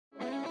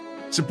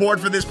Support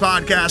for this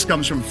podcast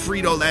comes from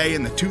Frito-Lay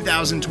and the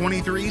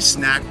 2023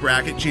 Snack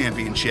Bracket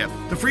Championship.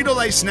 The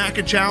Frito-Lay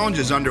Snack Challenge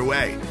is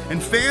underway,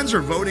 and fans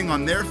are voting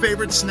on their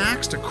favorite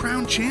snacks to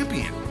crown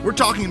champion. We're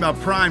talking about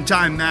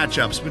prime-time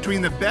matchups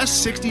between the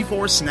best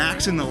 64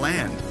 snacks in the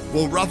land.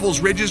 Will Ruffles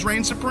Ridges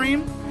reign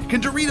supreme?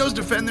 Can Doritos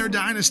defend their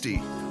dynasty?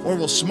 Or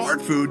will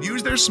Smart Food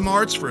use their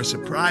smarts for a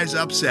surprise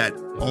upset?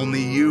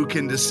 Only you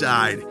can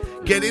decide.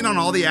 Get in on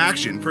all the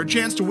action for a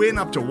chance to win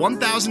up to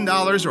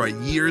 $1,000 or a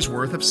year's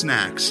worth of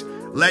snacks.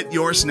 Let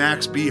your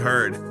snacks be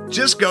heard.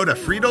 Just go to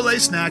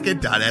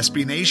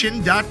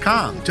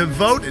fritolaysnacket.sbnation.com to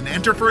vote and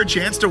enter for a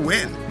chance to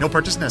win. No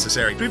purchase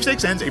necessary.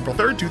 Sweepstakes ends April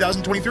 3rd,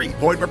 2023.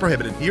 Void where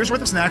prohibited. Year's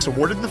worth of snacks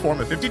awarded in the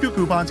form of 52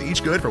 coupons,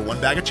 each good for one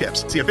bag of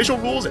chips. See official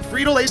rules at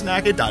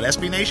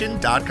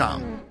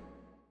fritolaysnacket.sbnation.com.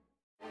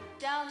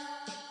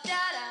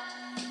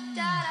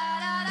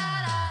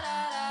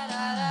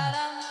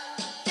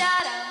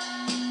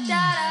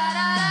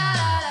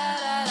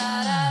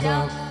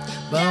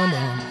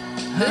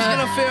 This is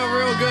gonna feel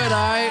real good,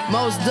 alright?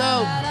 Most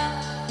dope.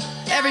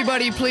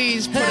 Everybody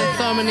please put a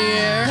thumb in the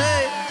air.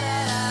 Hey.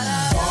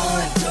 1,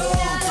 2,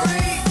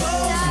 3,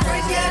 4. Some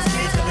crazy ass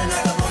kids coming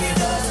knock up on your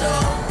door, so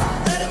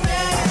let 'em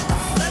in,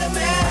 let 'em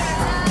in,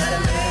 let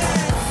 'em in.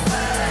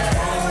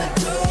 1,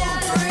 2,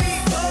 3,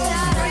 4.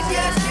 Some crazy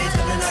ass kids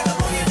coming knock up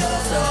on your door,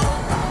 so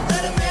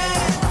let 'em in,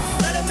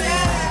 let 'em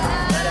in,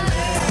 let 'em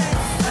in.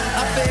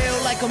 I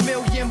feel like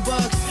 $1,000,000,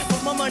 but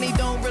my money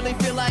don't really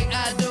feel like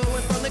I do.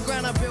 And from the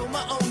ground I build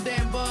my own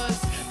damn buzz.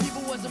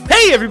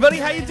 Hey everybody,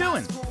 how you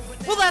doing?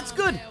 Well, that's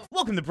good.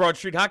 Welcome to Broad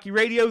Street Hockey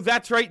Radio.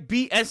 That's right,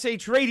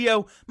 BSH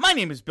Radio. My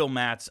name is Bill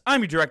Matz.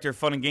 I'm your director of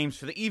fun and games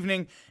for the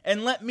evening.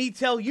 And let me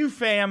tell you,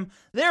 fam,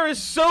 there is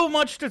so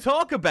much to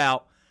talk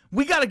about.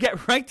 We got to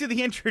get right to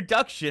the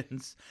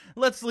introductions.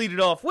 Let's lead it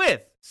off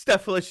with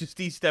Steph Felicious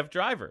D. Steph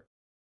Driver.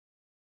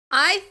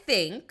 I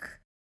think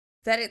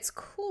that it's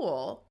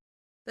cool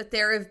that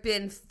there have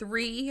been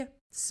 3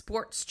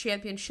 sports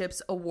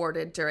championships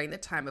awarded during the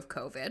time of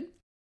COVID.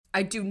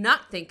 I do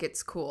not think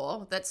it's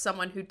cool that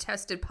someone who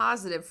tested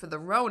positive for the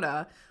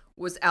Rona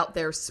was out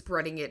there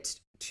spreading it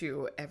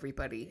to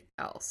everybody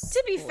else.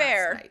 To be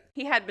fair, night.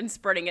 he had been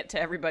spreading it to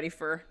everybody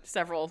for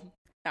several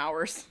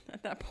hours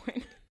at that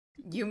point.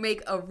 You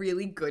make a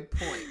really good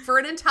point. For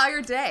an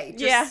entire day,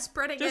 just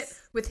spreading it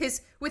with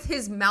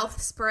his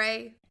mouth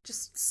spray,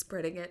 just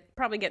spreading it.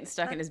 Probably getting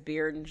stuck in his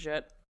beard and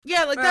shit.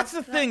 Yeah, like that's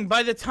the thing.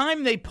 By the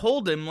time they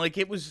pulled him, like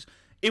it was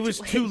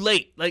too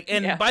late. Like,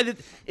 and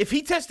if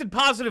he tested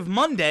positive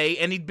Monday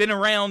and he'd been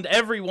around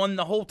everyone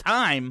the whole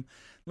time,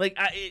 like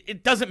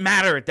it doesn't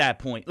matter at that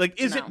point.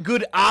 Like, is it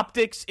good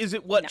optics? Is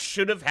it what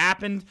should have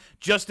happened?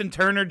 Justin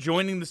Turner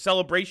joining the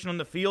celebration on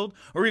the field,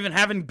 or even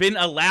having been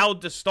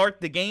allowed to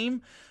start the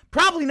game?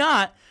 Probably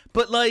not.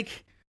 But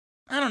like,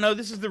 I don't know.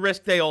 This is the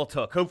risk they all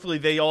took. Hopefully,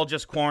 they all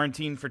just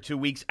quarantine for 2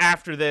 weeks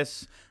after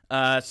this,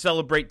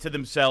 celebrate to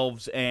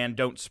themselves, and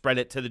don't spread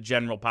it to the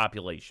general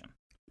population.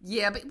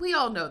 Yeah, but we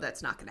all know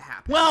that's not going to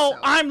happen. Well, so.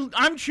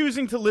 I'm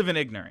choosing to live in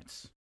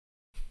ignorance.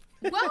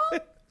 Well,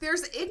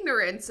 there's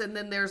ignorance, and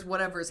then there's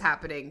whatever's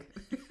happening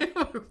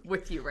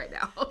with you right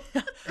now.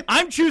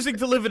 I'm choosing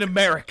to live in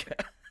America.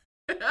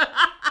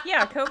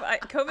 Yeah,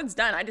 COVID's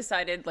done. I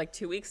decided like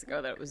 2 weeks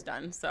ago that it was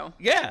done, so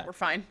yeah, we're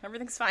fine.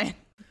 Everything's fine.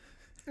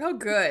 Oh,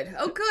 good.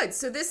 Oh, good.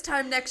 So this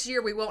time next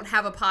year, we won't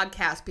have a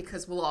podcast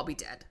because we'll all be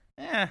dead.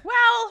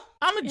 Well,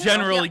 I'm a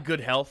generally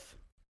good health.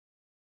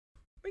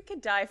 We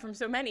could die from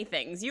so many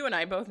things. You and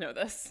I both know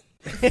this.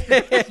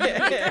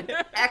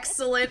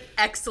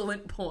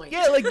 Excellent point.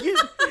 Yeah, like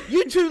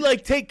you two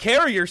like take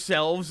care of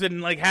yourselves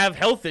and like have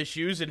health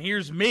issues, and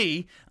here's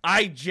me.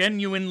 I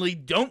genuinely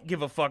don't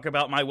give a fuck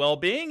about my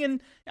well-being,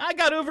 and I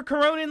got over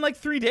Corona in like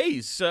 3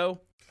 days, so,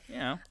 you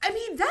know. I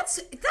mean,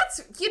 that's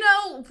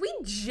we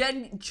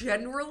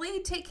generally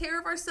take care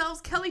of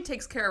ourselves. Kelly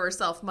takes care of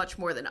herself much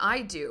more than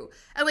I do.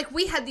 And like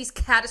we had these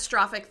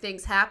catastrophic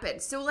things happen.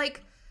 So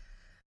like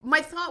my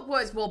thought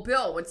was, well,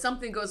 Bill, when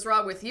something goes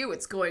wrong with you,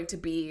 it's going to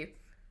be,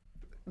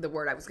 the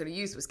word I was going to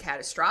use was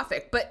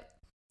catastrophic. But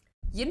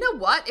you know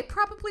what? It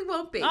probably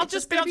won't be. I'll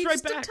just bounce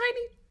right back. A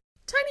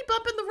tiny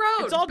bump in the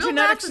road. It's all Bill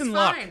genetics Math and is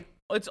luck. fine.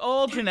 It's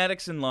all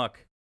genetics and luck.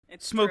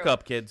 Smoke true.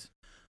 up, kids.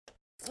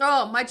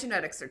 Oh, my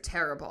genetics are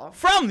terrible.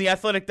 From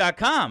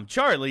theathletic.com,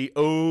 Charlie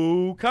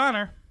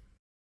O'Connor.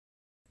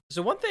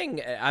 So one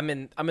thing, I'm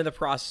in the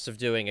process of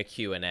doing a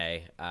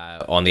Q&A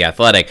on The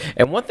Athletic,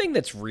 and one thing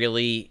that's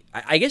really,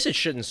 I guess it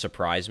shouldn't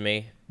surprise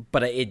me,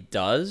 but it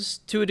does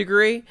to a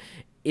degree,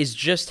 is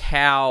just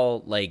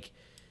how, like,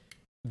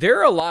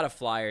 there are a lot of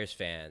Flyers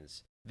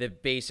fans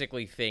that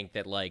basically think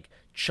that, like,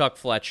 Chuck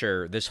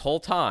Fletcher this whole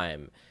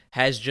time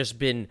has just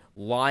been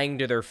lying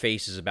to their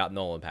faces about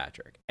Nolan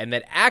Patrick, and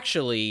that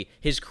actually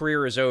his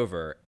career is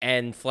over,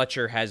 and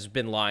Fletcher has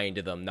been lying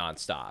to them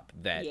nonstop.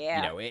 That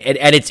you know, and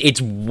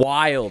it's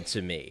wild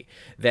to me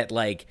that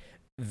like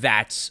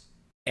that's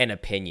an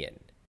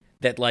opinion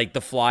that like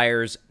the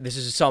Flyers, this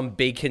is some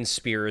big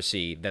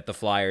conspiracy that the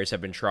Flyers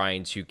have been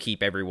trying to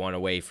keep everyone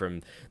away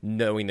from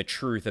knowing the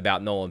truth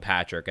about Nolan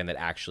Patrick and that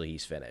actually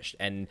he's finished.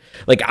 And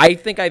like, I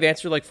think I've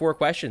answered like 4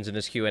 questions in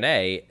this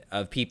Q&A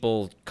of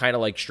people kind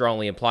of like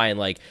strongly implying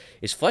like,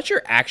 is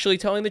Fletcher actually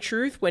telling the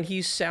truth when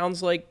he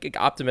sounds like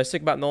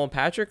optimistic about Nolan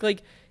Patrick?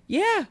 Like,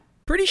 yeah,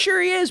 pretty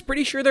sure he is.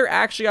 Pretty sure they're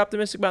actually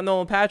optimistic about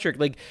Nolan Patrick.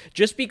 Like,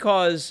 just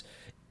because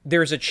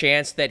there's a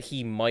chance that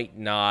he might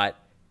not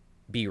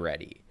be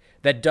ready,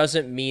 that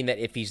doesn't mean that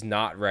if he's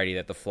not ready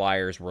that the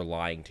Flyers were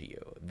lying to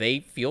you. They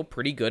feel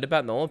pretty good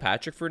about Nolan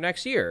Patrick for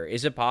next year.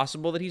 Is it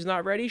possible that he's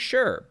not ready?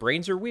 Sure.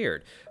 Brains are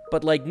weird.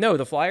 But like, no,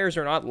 the Flyers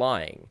are not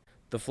lying.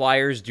 The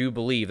Flyers do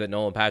believe that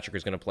Nolan Patrick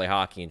is going to play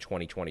hockey in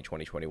 2020,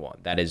 2021.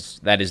 That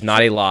is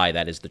not a lie.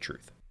 That is the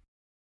truth.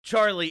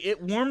 Charlie,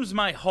 it warms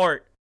my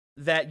heart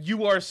that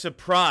you are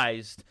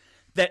surprised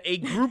that a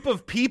group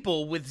of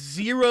people with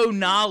zero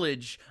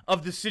knowledge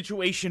of the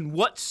situation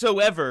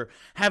whatsoever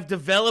have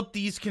developed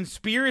these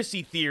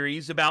conspiracy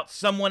theories about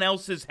someone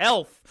else's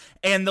health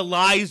and the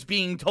lies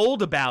being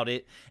told about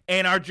it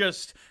and are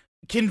just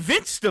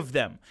convinced of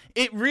them.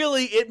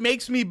 It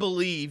makes me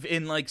believe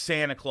in like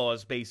Santa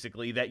Claus,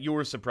 basically, that you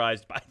were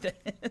surprised by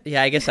that.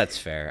 Yeah, I guess that's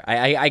fair.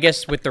 I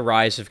guess with the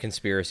rise of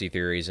conspiracy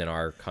theories in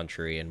our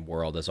country and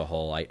world as a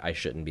whole, I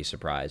shouldn't be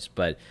surprised.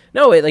 But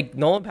no, like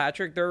Nolan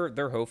Patrick,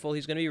 they're hopeful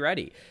he's going to be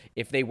ready.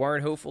 If they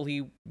weren't hopeful,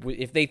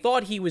 if they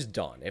thought he was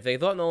done, if they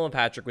thought Nolan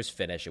Patrick was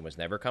finished and was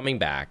never coming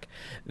back,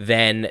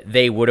 then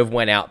they would have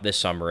went out this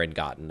summer and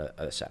gotten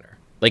a center.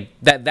 Like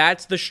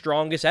that's the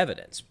strongest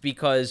evidence,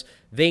 because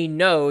they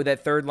know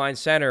that third line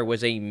center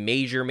was a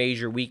major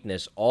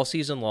weakness all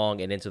season long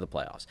and into the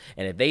playoffs.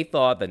 And if they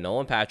thought that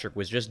Nolan Patrick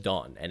was just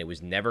done and it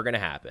was never going to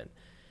happen,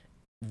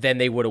 then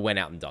they would have went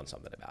out and done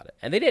something about it.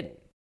 And they didn't.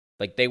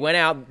 Like they went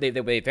out, they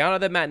found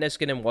out that Matt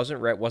Niskanen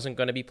wasn't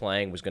going to be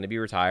playing, was going to be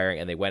retiring,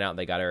 and they went out and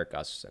they got Erik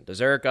Gustafsson.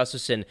 Does Erik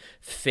Gustafsson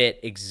fit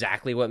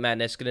exactly what Matt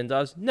Niskanen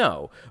does?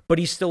 No, but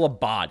he's still a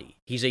body.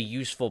 He's a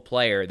useful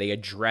player. They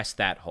addressed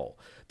that hole.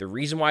 The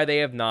reason why they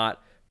have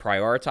not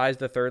prioritized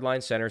the third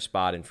line center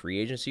spot in free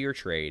agency or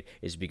trade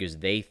is because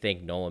they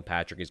think Nolan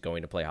Patrick is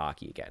going to play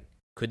hockey again.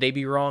 Could they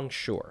be wrong?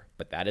 Sure,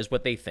 but that is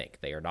what they think.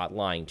 They are not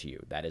lying to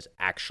you. That is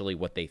actually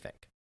what they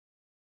think.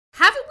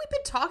 Haven't we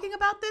been talking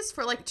about this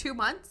for like 2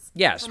 months?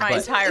 Yes, for my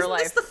entire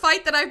life. Isn't this the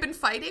fight that I've been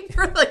fighting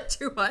for like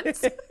 2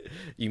 months?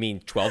 You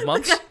mean 12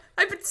 months? Like,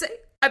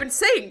 I've been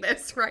saying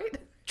this, right?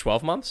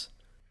 12 months?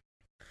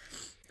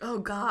 Oh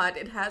God,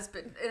 it has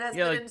been. It has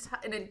Yeah, been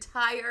an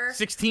entire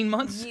 16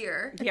 months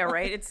year. Yeah,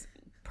 right. It's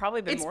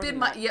probably been It's more been than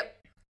my that. yep.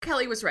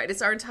 Kelly was right.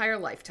 It's our entire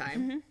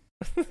lifetime.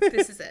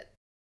 This is it.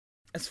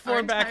 as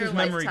far back entire as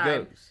memory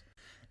lifetime. goes.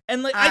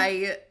 And like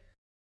I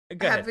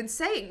go ahead. have been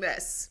saying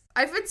this.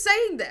 I've been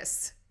saying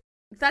this.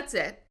 That's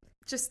it.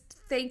 Just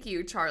thank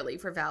you, Charlie,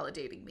 for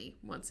validating me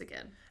once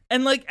again.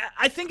 And like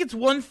I think it's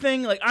one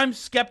thing, like I'm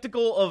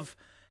skeptical of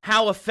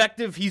how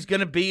effective he's going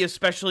to be,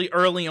 especially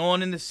early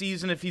on in the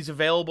season, if he's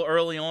available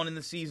early on in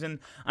the season.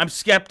 I'm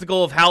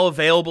skeptical of how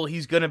available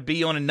he's going to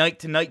be on a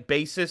night-to-night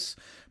basis.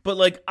 But,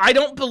 like, I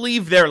don't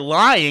believe they're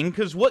lying,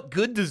 because what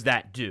good does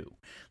that do?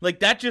 Like,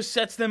 that just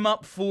sets them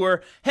up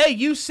for, hey,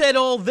 you said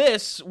all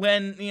this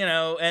when, you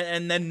know,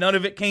 and then none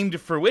of it came to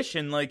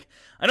fruition. Like,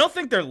 I don't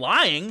think they're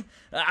lying.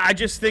 I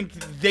just think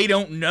they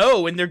don't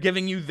know, and they're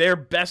giving you their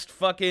best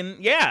fucking,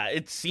 yeah,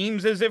 it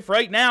seems as if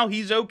right now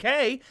he's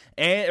okay,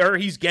 or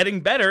he's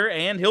getting better,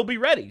 and he'll be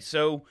ready.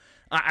 So,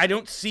 I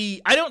don't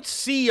see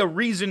a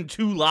reason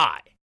to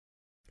lie.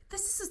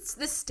 This is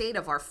the state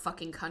of our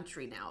fucking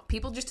country now.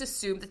 People just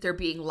assume that they're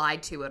being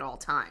lied to at all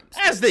times.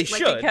 As they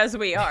should. Because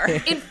we are.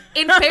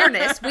 In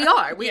fairness, we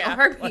are. We Yeah.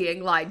 are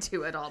being lied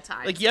to at all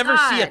times. Like, you ever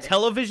see a God.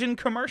 television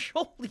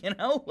commercial, you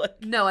know?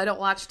 Like, No, I don't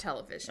watch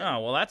television.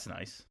 oh, well, that's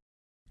nice.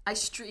 I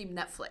stream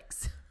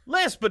Netflix.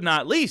 Last but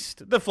not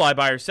least, the fly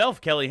by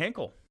herself, Kelly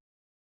Hinkle.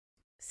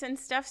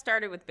 Since Steph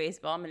started with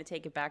baseball, I'm going to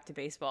take it back to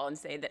baseball and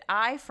say that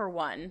I, for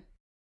one,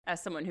 as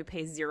someone who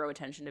pays zero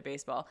attention to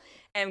baseball,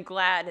 am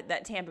glad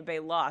that Tampa Bay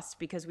lost,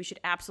 because we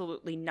should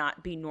absolutely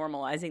not be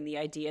normalizing the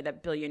idea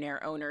that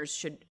billionaire owners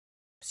should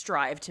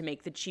strive to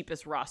make the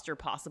cheapest roster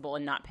possible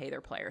and not pay their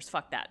players.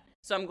 Fuck that.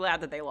 So I'm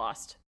glad that they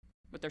lost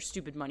with their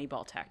stupid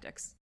Moneyball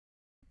tactics.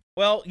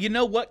 Well, you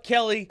know what,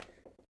 Kelly?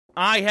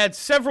 I had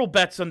several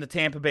bets on the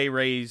Tampa Bay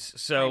Rays,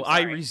 so I'm I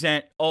sorry.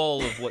 resent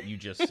all of what you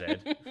just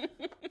said.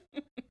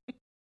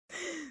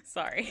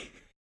 Sorry.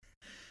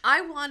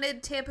 I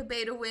wanted Tampa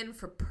Bay to win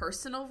for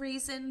personal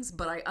reasons,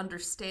 but I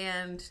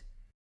understand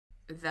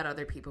that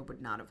other people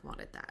would not have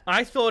wanted that.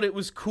 I thought it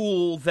was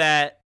cool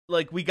that,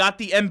 like, we got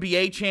the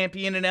NBA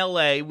champion in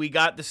LA, we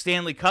got the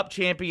Stanley Cup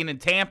champion in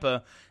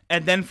Tampa,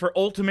 and then for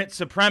ultimate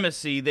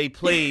supremacy, they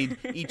played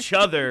each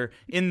other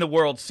in the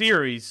World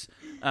Series.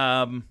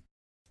 And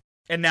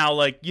now,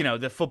 like, you know,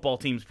 the football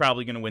team's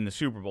probably going to win the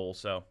Super Bowl,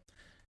 so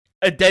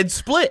a dead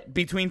split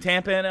between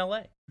Tampa and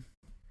LA.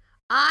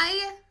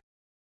 I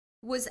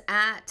was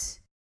at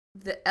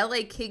the LA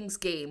Kings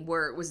game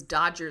where it was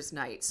Dodgers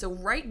night. So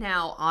right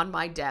now on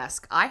my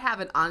desk, I have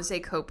an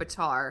Anze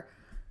Kopitar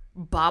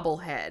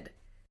bobblehead.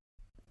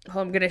 Oh,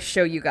 I'm going to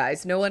show you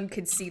guys. No one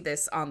could see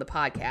this on the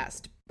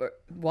podcast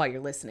while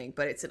you're listening,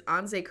 but it's an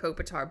Anze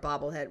Kopitar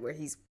bobblehead where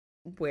he's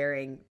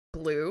wearing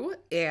blue,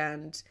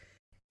 and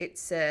it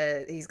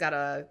says he's got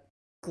a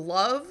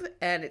glove,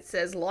 and it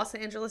says Los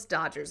Angeles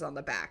Dodgers on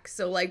the back.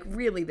 So, like,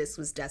 really, this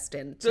was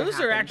destined to Those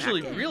happen are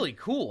actually back in. really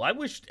cool. I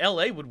wish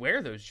LA would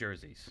wear those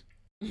jerseys.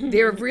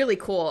 They're really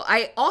cool.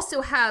 I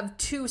also have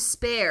 2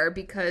 spare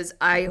because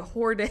I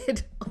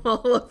hoarded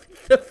all of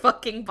the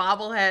fucking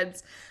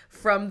bobbleheads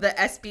from the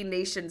SB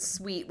Nation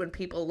suite when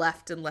people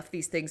left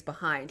these things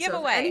behind.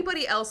 Giveaway. So if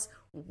anybody else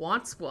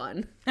wants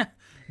one,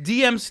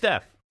 DM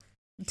Steph.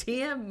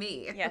 DM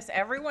me. Yes,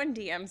 everyone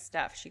DM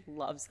Steph. She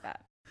loves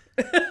that.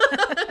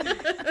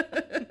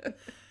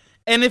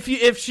 And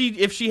if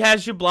she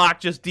has you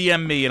blocked, just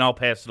DM me and I'll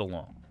pass it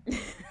along.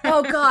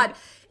 Oh God.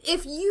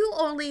 If you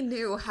only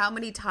knew how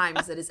many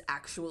times it has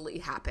actually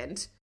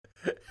happened.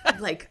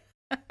 Like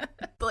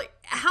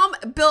how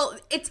Bill,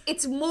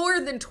 it's more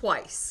than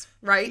twice,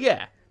 right?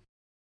 Yeah.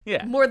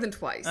 More than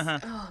twice. Uh-huh.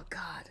 Oh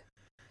God.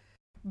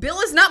 Bill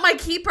is not my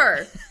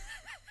keeper.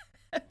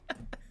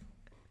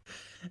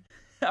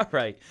 All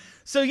right.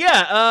 So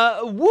yeah,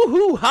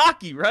 woohoo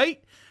hockey,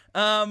 right?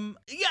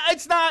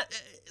 It's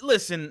not.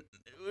 Listen,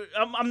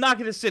 I'm not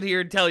going to sit here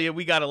and tell you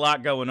we got a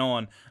lot going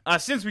on.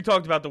 Since we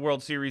talked about the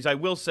World Series, I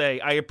will say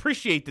I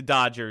appreciate the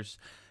Dodgers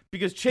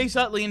because Chase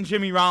Utley and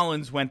Jimmy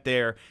Rollins went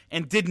there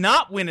and did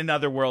not win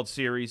another World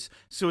Series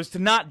so as to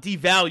not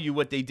devalue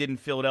what they did in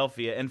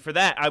Philadelphia. And for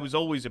that, I was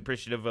always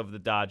appreciative of the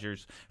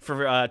Dodgers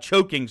for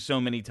choking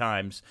so many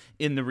times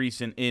in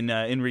recent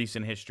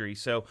history.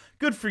 So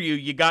good for you.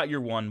 You got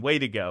your one. Way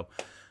to go.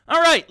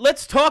 All right,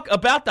 let's talk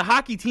about the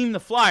hockey team, the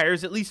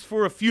Flyers, at least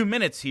for a few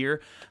minutes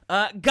here.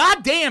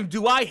 Goddamn,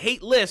 do I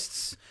hate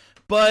lists,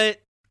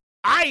 but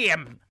I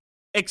am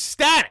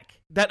ecstatic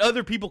that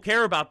other people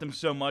care about them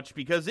so much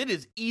because it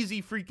is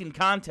easy freaking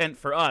content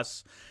for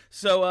us.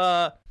 So,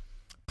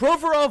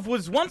 Provorov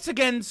was once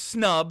again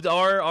snubbed,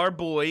 our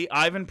boy,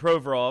 Ivan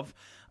Provorov,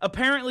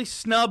 apparently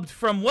snubbed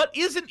from what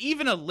isn't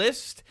even a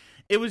list.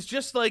 It was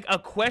just like a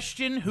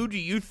question, who do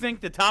you think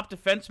the top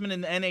defensemen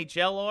in the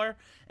NHL are?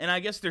 And I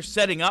guess they're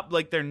setting up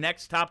like their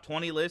next top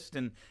 20 list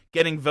and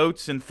getting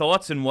votes and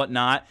thoughts and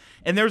whatnot.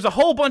 And there's a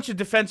whole bunch of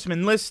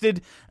defensemen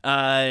listed,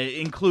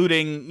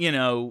 including,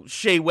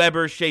 Shea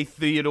Weber, Shea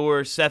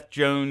Theodore, Seth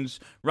Jones,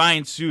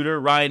 Ryan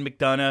Suter, Ryan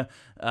McDonough,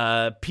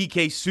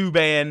 PK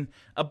Subban,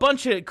 a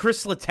bunch of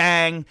Chris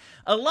Letang,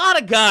 a lot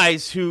of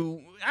guys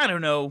who, I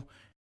don't know,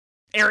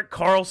 Erik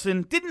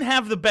Karlsson didn't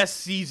have the best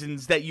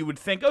seasons that you would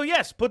think, oh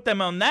yes, put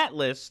them on that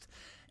list.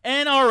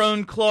 And our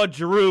own Claude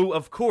Giroux,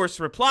 of course,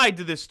 replied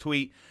to this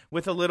tweet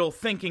with a little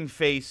thinking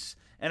face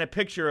and a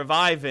picture of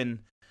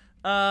Ivan.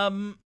 What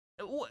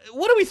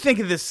do we think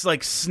of this,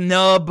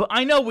 snub?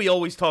 I know we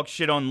always talk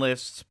shit on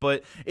lists,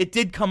 but it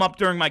did come up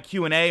during my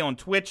Q&A on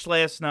Twitch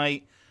last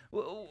night.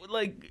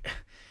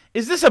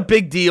 Is this a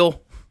big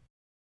deal?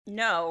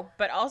 No,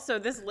 but also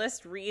this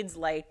list reads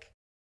like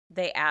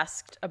they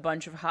asked a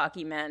bunch of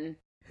hockey men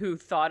who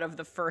thought of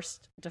the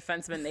first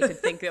defenseman they could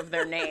think of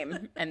their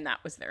name, and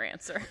that was their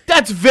answer.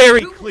 That's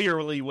very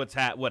clearly what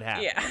happened.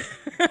 Yeah.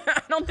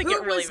 I don't think Who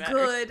it really was matters.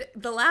 good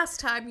the last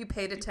time you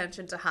paid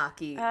attention to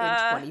hockey in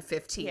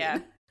 2015? Yeah.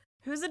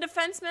 Who's a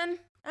defenseman?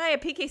 Oh, yeah,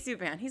 PK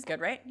Subban. He's good,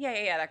 right?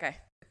 Yeah, that guy.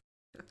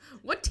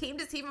 What team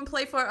does he even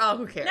play for? Oh,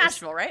 who cares?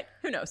 Nashville, right?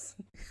 Who knows?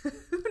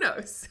 Who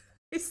knows?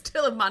 He's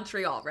still in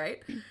Montreal,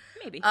 right?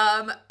 Maybe.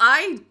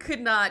 I could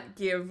not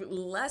give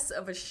less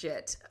of a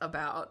shit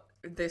about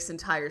this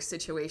entire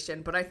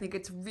situation, but I think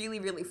it's really,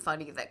 really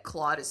funny that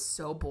Claude is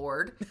so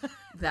bored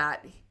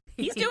that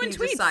He's doing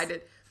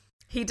tweets.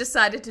 He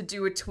decided to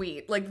do a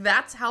tweet.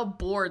 That's how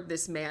bored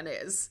this man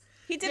is.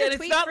 He did a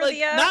tweet for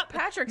the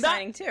Patrick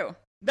signing, too.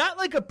 Not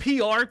like a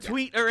PR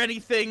tweet or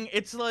anything.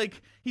 It's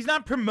like he's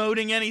not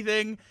promoting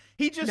anything.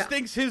 He just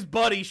thinks his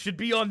buddy should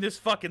be on this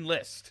fucking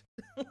list.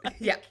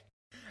 Yeah.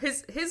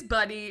 His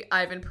buddy,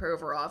 Ivan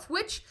Provorov,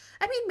 which,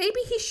 I mean, maybe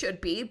he should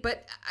be,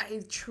 but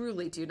I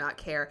truly do not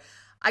care.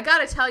 I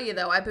gotta tell you,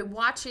 though, I've been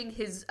watching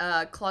his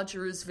Claude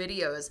Giroux's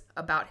videos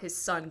about his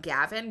son,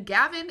 Gavin.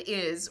 Gavin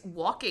is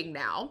walking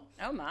now.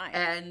 Oh, my.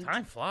 And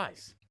time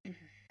flies.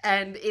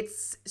 And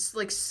it's,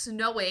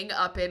 snowing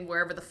up in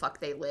wherever the fuck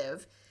they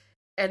live.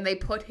 And they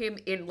put him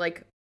in,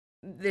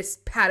 this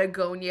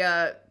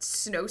Patagonia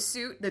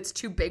snowsuit that's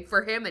too big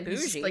for him. And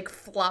he's,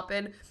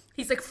 flopping.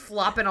 He's,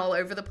 flopping all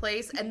over the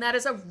place. And that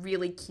is a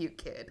really cute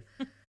kid.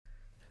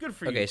 Good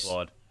for you,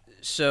 Claude.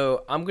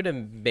 So I'm going to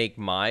make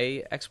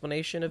my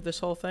explanation of this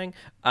whole thing.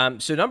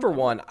 So number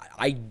one,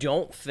 I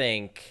don't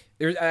think...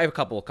 I have a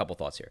couple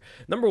thoughts here.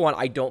 Number one,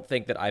 I don't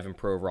think that Ivan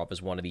Provorov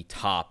is one of the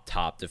top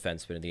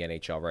defensemen in the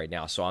NHL right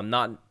now. So I'm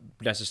not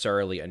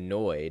necessarily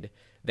annoyed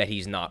that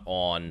he's not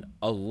on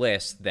a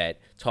list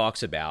that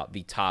talks about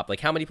the top...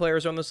 how many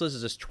players are on this list?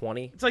 Is this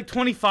 20? It's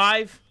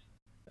 25.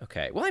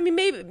 Okay. Well, I mean,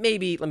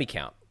 maybe let me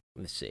count.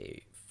 Let's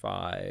see.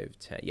 5,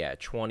 10. Yeah,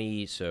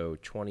 20. So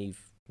 21,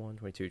 21,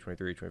 22,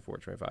 23, 24,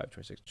 25,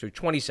 26, so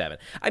 27.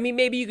 I mean,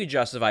 maybe you could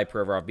justify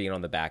Provorov being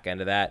on the back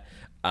end of that,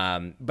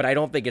 but I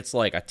don't think it's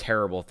like a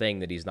terrible thing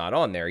that he's not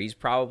on there. He's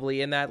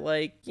probably in that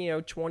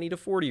 20 to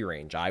 40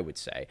 range, I would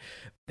say.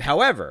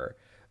 However,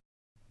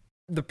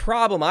 the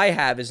problem I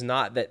have is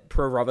not that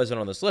Provorov isn't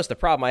on this list. The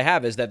problem I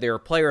have is that there are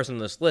players on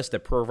this list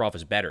that Provorov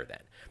is better than.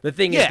 The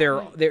thing is,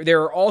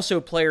 there are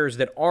also players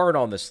that aren't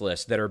on this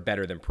list that are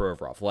better than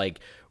Provorov. Like,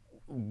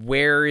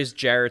 where is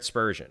Jared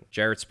Spurgeon?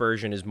 Jared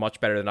Spurgeon is much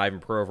better than Ivan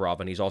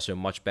Provorov, and he's also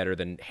much better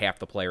than half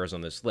the players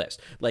on this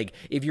list. Like,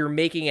 if you're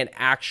making an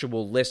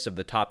actual list of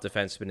the top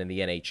defensemen in the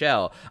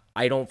NHL,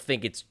 I don't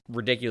think it's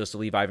ridiculous to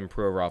leave Ivan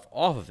Provorov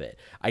off of it.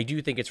 I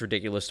do think it's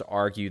ridiculous to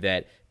argue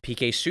that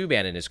PK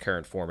Subban in his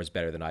current form is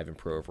better than Ivan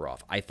Provorov.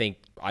 I think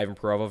Ivan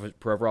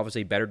Provorov is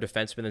a better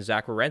defenseman than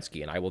Zach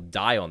Werenski, and I will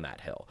die on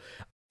that hill.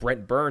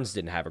 Brent Burns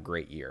didn't have a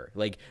great year.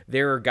 Like,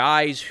 there are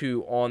guys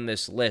who on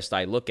this list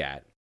I look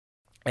at,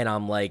 and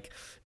I'm like,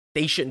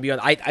 they shouldn't be on.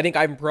 I think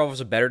Ivan Provorov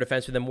is a better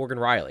defenseman than Morgan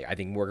Rielly. I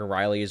think Morgan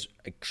Rielly is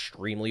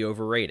extremely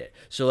overrated.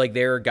 So, like,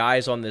 there are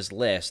guys on this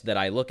list that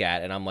I look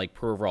at, and I'm like,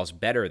 Provorov's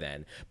better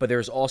than. But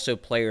there's also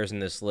players in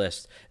this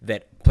list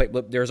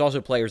there's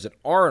also players that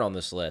aren't on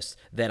this list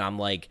that I'm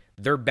like,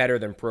 they're better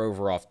than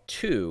Provorov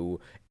too,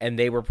 and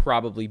they were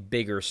probably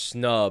bigger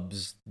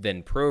snubs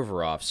than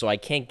Provorov, so I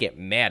can't get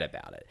mad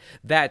about it.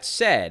 That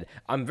said,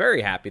 I'm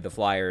very happy the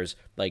Flyers,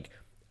 like,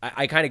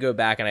 I kind of go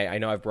back, and I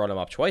know I've brought him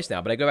up twice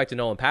now, but I go back to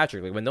Nolan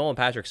Patrick. Like, when Nolan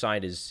Patrick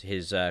signed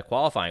his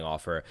qualifying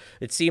offer,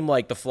 it seemed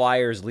like the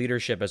Flyers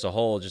leadership as a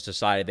whole just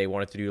decided they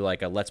wanted to do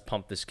like a let's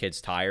pump this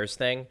kid's tires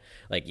thing.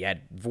 Like, you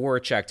had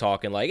Voracek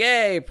talking like,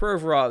 hey,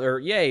 Provorov, or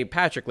yay,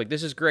 Patrick, like,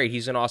 this is great,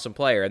 he's an awesome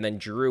player. And then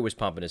Giroux was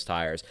pumping his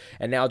tires,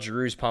 and now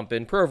Giroux's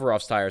pumping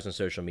Provorov's tires on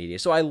social media.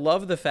 So I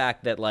love the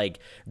fact that, like,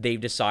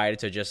 they've decided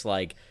to just,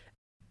 like,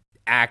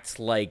 act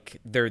like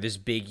they're this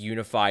big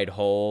unified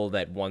whole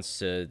that wants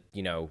to,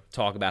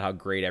 talk about how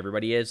great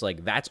everybody is.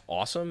 Like, that's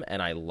awesome,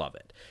 and I love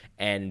it.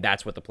 And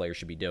that's what the players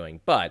should be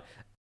doing. But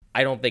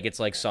I don't think it's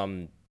like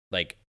some,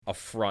 like,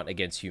 affront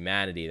against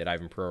humanity that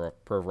Ivan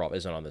Provorov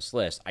isn't on this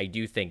list. I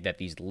do think that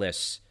these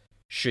lists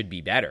should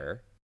be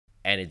better,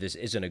 and this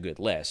isn't a good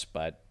list,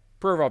 but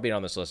Provorov being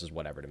on this list is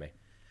whatever to me.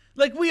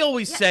 Like, we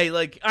always say,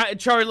 like,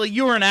 Charlie,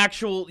 you're an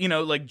actual,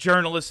 like,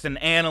 journalist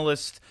and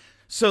analyst.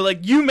 So, like,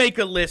 you make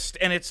a list,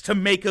 and it's to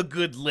make a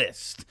good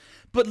list.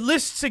 But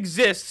lists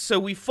exist, so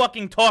we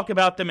fucking talk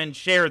about them and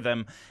share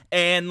them.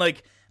 And,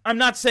 like, I'm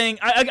not saying...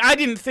 I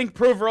didn't think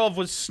Provorov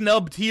was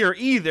snubbed here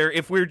either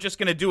if we were just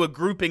going to do a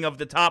grouping of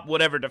the top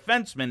whatever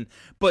defensemen.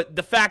 But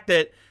the fact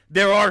that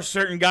there are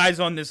certain guys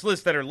on this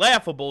list that are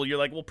laughable, you're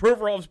like, well,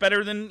 Provorov's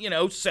better than,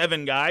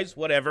 7 guys,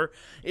 whatever.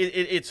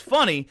 It's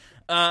funny.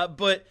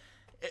 But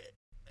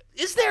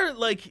is there,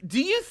 like...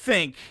 Do you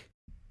think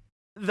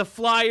the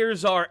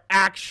Flyers are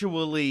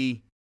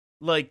actually,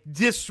 like,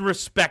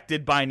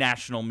 disrespected by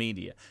national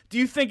media? Do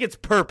you think it's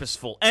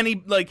purposeful?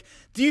 Do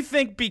you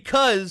think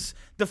because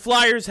the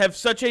Flyers have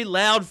such a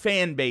loud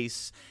fan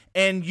base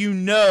and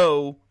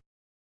that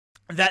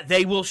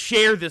they will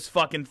share this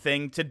fucking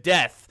thing to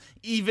death,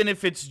 even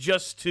if it's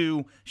just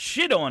to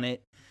shit on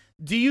it,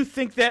 do you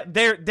think that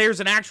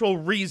there's an actual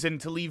reason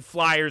to leave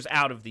Flyers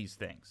out of these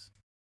things?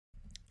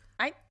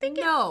 I think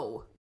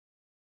no.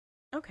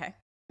 Okay.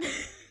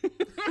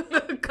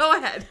 Go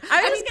ahead.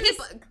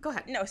 Go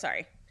ahead. No,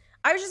 sorry.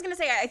 I was just going to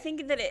say, I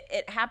think that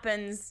it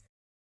happens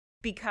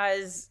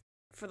because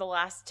for the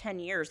last 10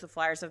 years, the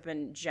Flyers have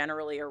been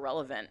generally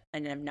irrelevant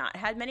and have not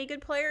had many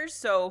good players.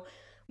 So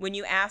when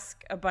you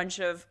ask a bunch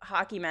of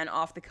hockey men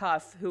off the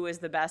cuff who is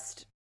the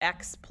best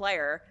X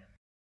player,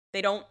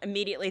 they don't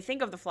immediately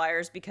think of the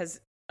Flyers because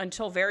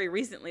until very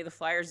recently, the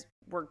Flyers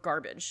were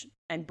garbage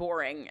and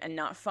boring and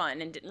not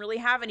fun and didn't really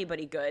have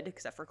anybody good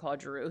except for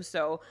Claude Giroux.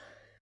 So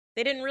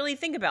they didn't really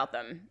think about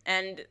them.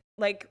 And,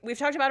 like, we've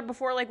talked about it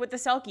before, like, with the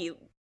Selke.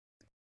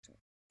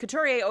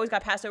 Couturier always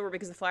got passed over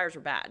because the Flyers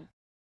were bad.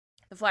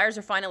 The Flyers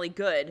are finally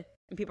good,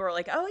 and people are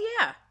like, oh,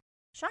 yeah,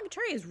 Sean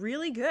Couturier is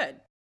really good.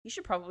 He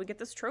should probably get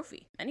this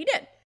trophy. And he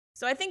did.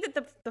 So I think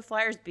that the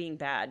Flyers being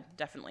bad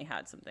definitely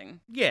had something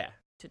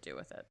to do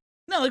with it.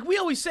 No, like we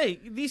always say,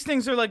 these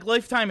things are like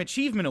lifetime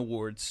achievement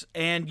awards,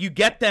 and you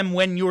get them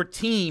when your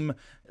team,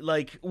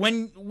 like,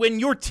 when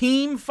your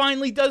team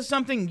finally does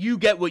something, you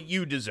get what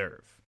you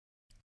deserve.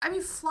 I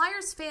mean,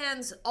 Flyers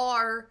fans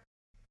are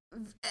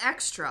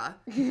extra,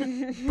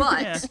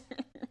 but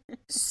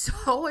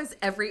so is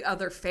every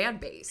other fan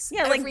base.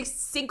 Yeah, every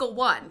single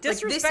one.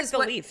 Disrespect this is the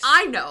what Leafs.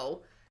 I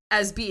know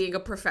as being a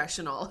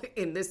professional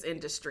in this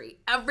industry.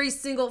 Every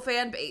single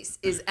fan base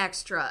is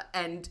extra,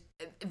 and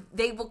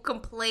they will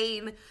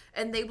complain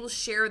and they will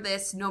share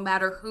this no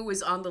matter who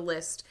is on the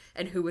list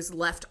and who is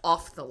left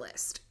off the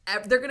list.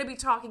 They're going to be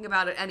talking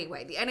about it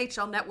anyway. The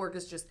NHL Network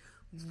is just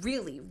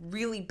really,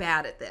 really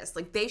bad at this.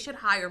 Like, they should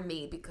hire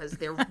me because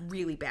they're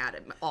really bad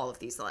at all of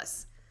these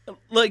lists.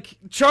 Like,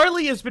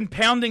 Charlie has been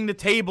pounding the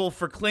table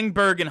for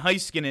Klingberg and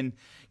Heiskanen.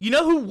 You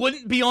know who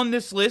wouldn't be on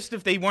this list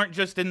if they weren't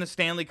just in the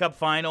Stanley Cup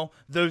final?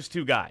 Those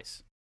two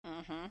guys.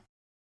 Mm-hmm.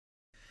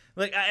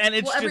 Like, and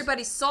it's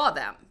everybody saw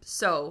them.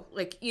 So,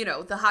 like,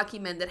 the hockey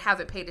men that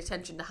haven't paid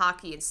attention to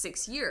hockey in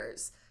 6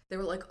 years, they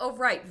were like, oh,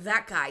 right,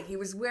 that guy. He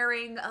was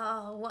wearing,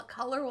 what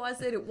color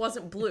was it? It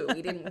wasn't blue.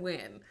 He didn't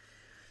win.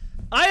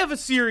 I have a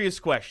serious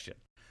question.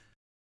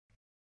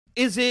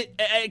 Is it,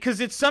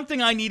 because it's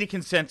something I need a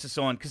consensus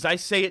on, because I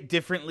say it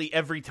differently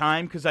every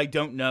time, because I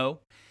don't know.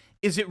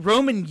 Is it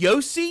Roman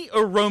Josi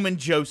or Roman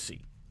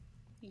Josi?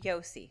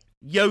 Josi.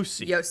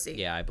 Josi.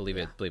 Yeah, I believe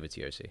it's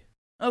Josi.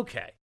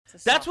 Okay.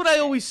 That's what I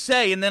always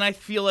say, and then I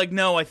feel like,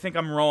 no, I think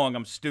I'm wrong.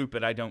 I'm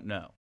stupid. I don't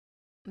know.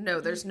 No,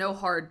 there's no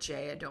hard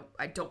J.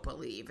 I don't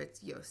believe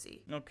it's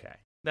Josi. Okay.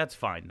 That's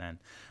fine then.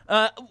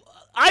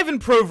 Ivan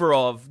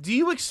Provorov, do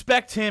you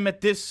expect him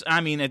at this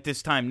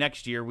time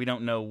next year? We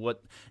don't know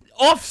what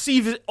off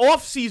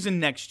season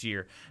next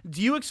year. Do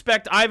you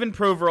expect Ivan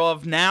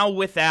Provorov now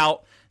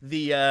without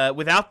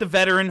the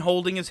veteran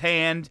holding his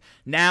hand,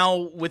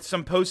 now with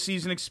some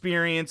postseason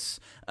experience,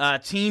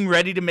 team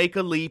ready to make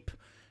a leap?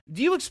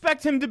 Do you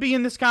expect him to be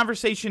in this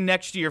conversation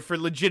next year for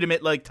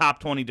legitimate top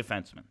 20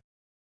 defensemen?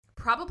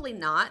 Probably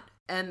not,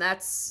 and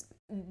that's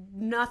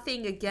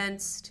nothing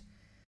against.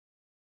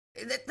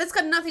 That's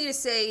got nothing to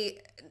say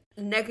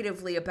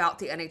negatively about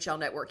the NHL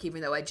Network,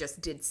 even though I just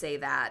did say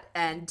that,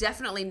 and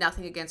definitely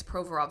nothing against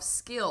Provorov's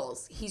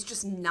skills. He's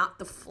just not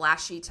the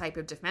flashy type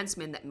of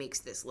defenseman that makes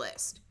this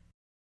list.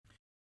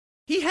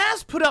 He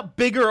has put up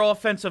bigger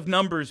offensive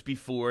numbers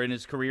before in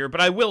his career,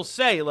 but I will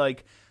say,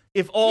 but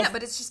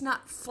it's just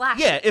not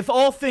flashy. Yeah, if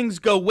all things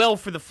go well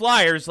for the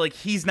Flyers,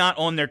 he's not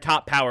on their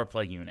top power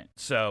play unit.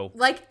 So,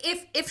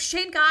 if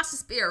Shane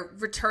Gostisbehere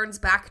returns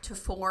back to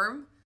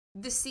form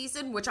this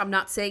season, which I'm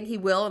not saying he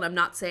will and I'm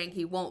not saying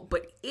he won't,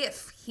 but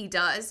if he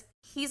does,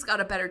 he's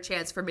got a better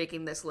chance for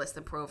making this list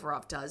than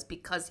Provorov does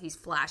because he's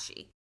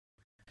flashy.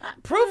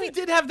 Provy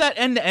did have that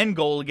end-to-end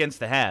goal against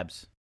the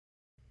Habs.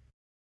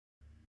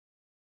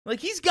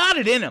 He's got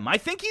it in him. I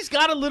think he's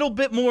got a little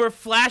bit more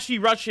flashy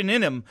Russian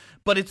in him,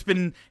 but it's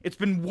been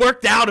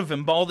worked out of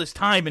him all this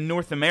time in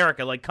North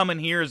America, coming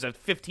here as a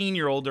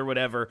 15-year-old or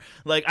whatever.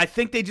 I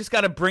think they just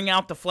got to bring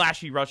out the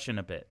flashy Russian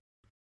a bit.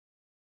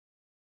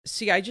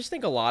 See, I just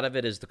think a lot of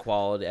it is the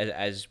quality,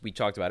 as we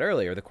talked about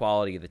earlier, the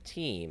quality of the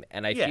team.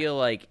 And I feel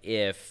like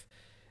if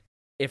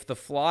the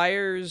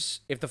Flyers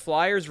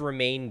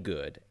remain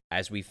good,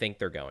 as we think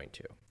they're going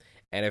to,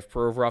 and if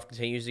Provorov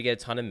continues to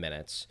get a ton of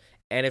minutes,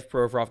 and if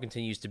Provorov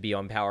continues to be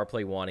on power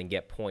play 1 and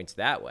get points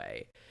that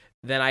way,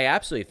 then I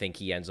absolutely think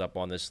he ends up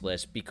on this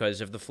list,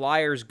 because if the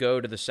Flyers go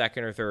to the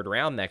second or third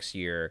round next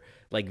year,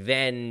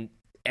 then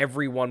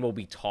everyone will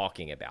be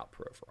talking about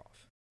Provorov.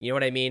 You know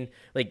what I mean?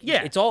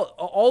 It's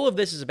all of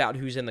this is about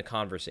who's in the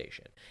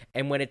conversation.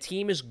 And when a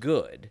team is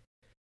good,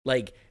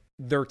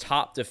 their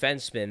top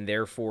defenseman,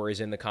 therefore,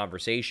 is in the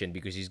conversation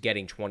because he's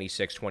getting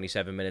 26,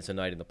 27 minutes a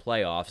night in the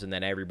playoffs, and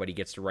then everybody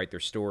gets to write their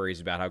stories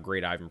about how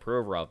great Ivan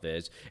Provorov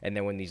is. And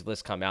then when these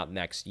lists come out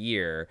next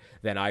year,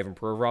 then Ivan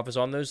Provorov is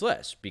on those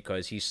lists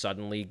because he's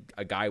suddenly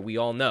a guy we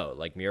all know.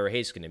 Miro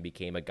Heiskanen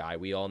became a guy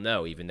we all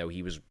know, even though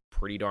he was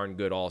pretty darn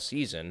good all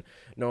season.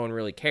 No one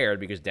really cared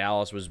because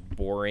Dallas was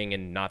boring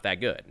and not that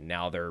good.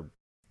 Now they're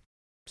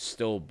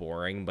still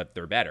boring, but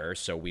they're better,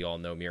 so we all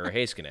know Miro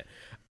Heiskanen.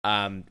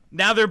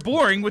 Now they're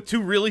boring with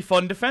two really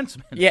fun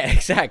defensemen. Yeah,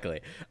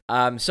 exactly.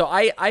 So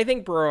I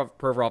think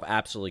Provorov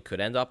absolutely could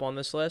end up on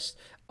this list.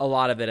 A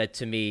lot of it,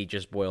 to me,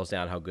 just boils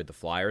down how good the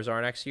Flyers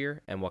are next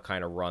year and what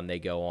kind of run they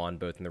go on,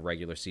 both in the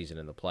regular season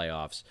and the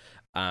playoffs.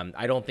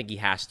 I don't think he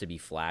has to be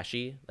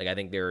flashy. I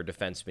think there are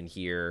defensemen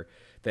here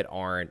that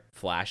aren't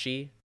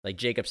flashy.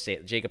 Jacob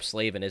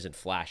Slavin isn't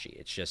flashy.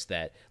 It's just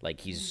that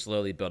he's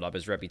slowly built up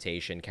his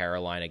reputation.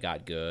 Carolina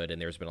got good, and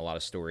there's been a lot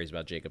of stories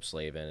about Jacob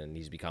Slavin, and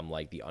he's become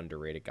the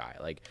underrated guy.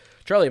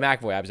 Charlie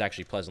McAvoy, I was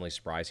actually pleasantly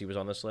surprised he was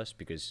on this list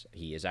because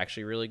he is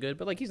actually really good,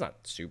 but he's not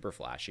super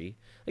flashy.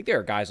 There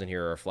are guys in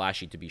here who are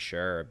flashy to be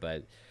sure,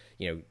 but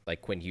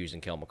Quinn Hughes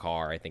and Cale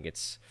Makar, I think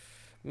it's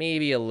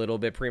maybe a little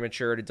bit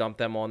premature to dump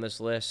them on this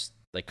list.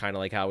 Kind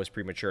of how it was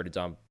premature to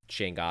dump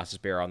Shane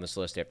Gostisbehere on this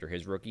list after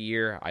his rookie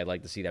year. I'd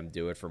like to see them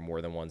do it for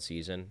more than one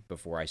season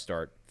before I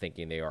start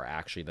thinking they are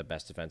actually the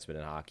best defenseman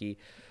in hockey.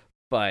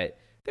 But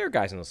there are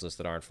guys on this list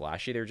that aren't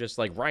flashy. They're just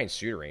Ryan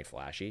Suter ain't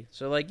flashy.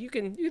 So you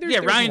can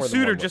Ryan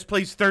Suter just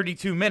plays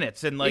 32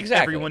 minutes and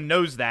exactly. Everyone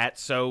knows that,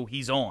 so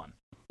he's on.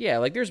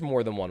 Yeah, there's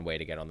more than one way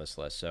to get on this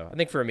list. So I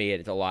think for me,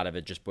 a lot of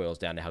it just boils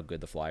down to how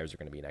good the Flyers are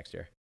going to be next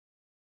year.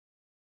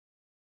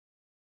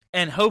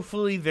 And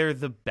hopefully they're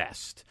the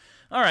best.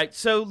 All right,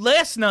 so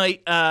last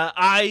night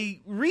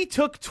I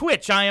retook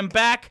Twitch. I am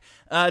back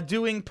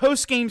doing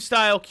post-game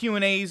style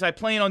Q&As. I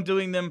plan on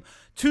doing them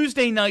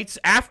Tuesday nights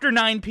after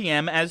 9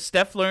 p.m., as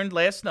Steph learned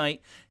last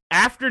night.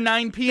 After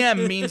 9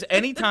 p.m. means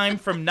anytime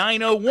from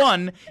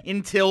 9:01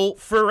 until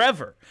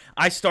forever.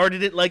 I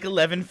started at like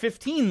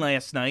 11:15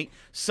 last night,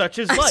 such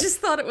as life. I just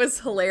thought it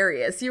was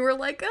hilarious. You were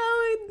like,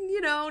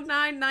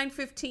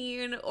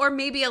 9:15, or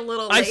maybe a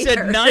little later. I said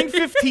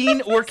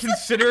 9:15 or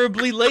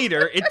considerably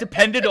later. It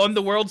depended on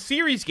the World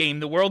Series game.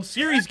 The World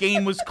Series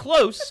game was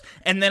close,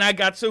 and then I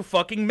got so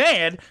fucking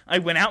mad, I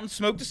went out and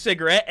smoked a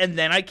cigarette, and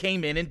then I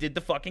came in and did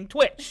the fucking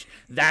Twitch.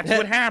 That's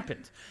what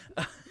happened.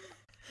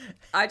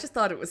 I just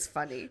thought it was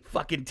funny.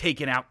 Fucking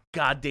taking out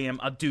goddamn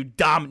a dude.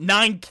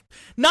 Nine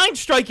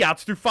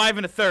strikeouts through 5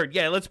 1/3.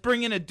 Yeah, let's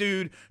bring in a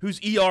dude whose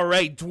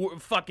ERA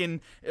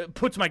fucking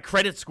puts my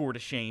credit score to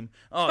shame.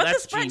 Oh, but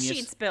that's the spreadsheets,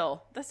 genius.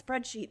 Bill. The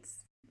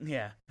spreadsheets.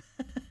 Yeah.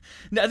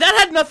 Now, that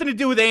had nothing to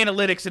do with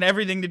analytics and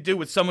everything to do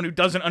with someone who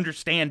doesn't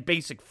understand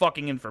basic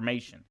fucking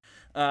information.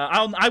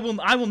 I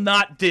will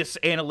not diss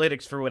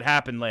analytics for what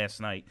happened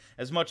last night,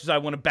 as much as I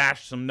want to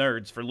bash some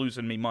nerds for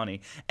losing me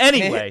money.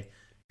 Anyway,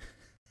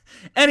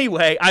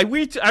 I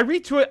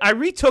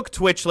retook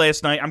Twitch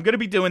last night. I'm going to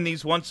be doing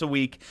these once a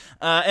week.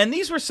 And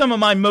these were some of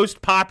my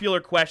most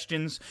popular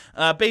questions.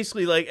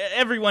 Basically, like,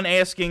 everyone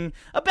asking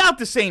about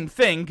the same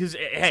thing, because,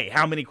 hey,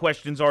 how many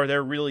questions are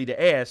there really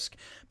to ask?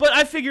 But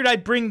I figured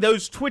I'd bring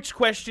those Twitch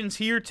questions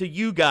here to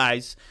you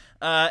guys.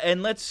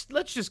 And let's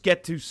just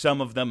get to some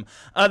of them.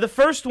 The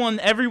first one,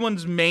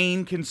 everyone's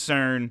main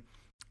concern,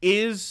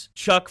 is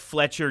Chuck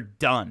Fletcher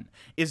done?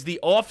 Is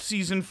the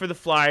offseason for the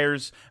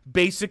Flyers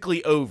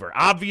basically over?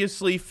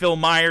 Obviously, Phil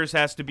Myers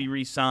has to be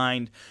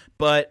re-signed,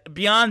 but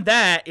beyond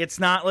that, it's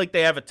not like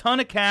they have a ton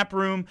of cap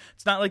room.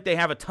 It's not like they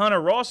have a ton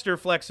of roster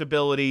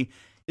flexibility.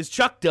 Is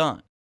Chuck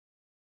done?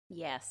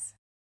 Yes.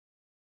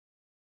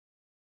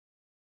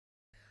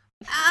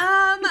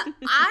 I'm going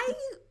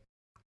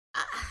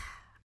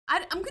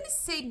to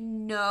say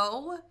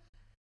no,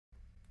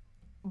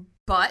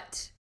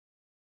 but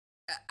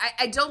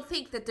I don't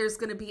think that there's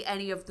going to be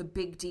any of the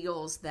big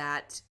deals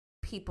that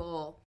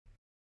people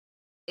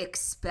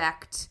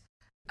expect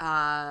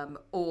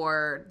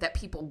or that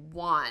people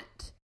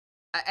want.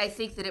 I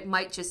think that it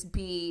might just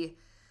be,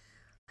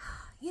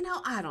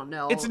 I don't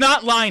know. It's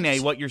not Line A,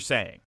 what you're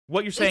saying.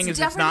 What you're saying is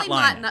it's not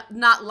Line A.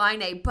 Not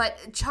Line A,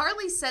 but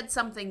Charlie said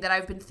something that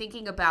I've been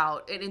thinking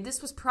about, and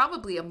this was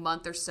probably a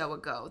month or so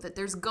ago, that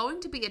there's going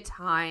to be a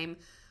time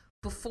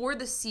before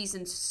the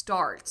season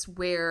starts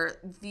where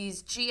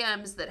these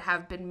GMs that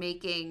have been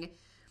making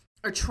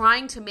or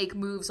trying to make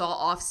moves all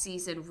off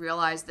season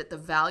realize that the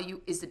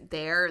value isn't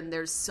there and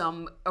there's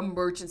some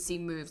emergency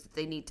moves that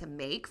they need to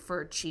make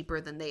for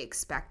cheaper than they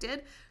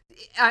expected.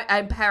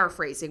 I'm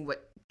paraphrasing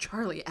what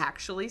Charlie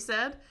actually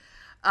said.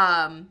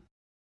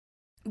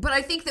 But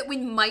I think that we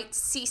might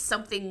see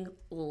something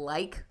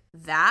like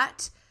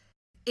that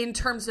in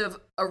terms of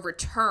a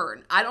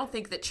return. I don't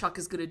think that Chuck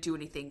is going to do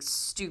anything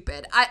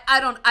stupid. I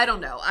don't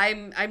know.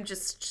 I'm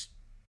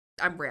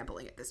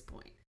rambling at this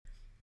point.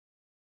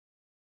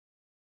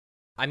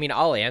 I mean,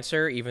 I'll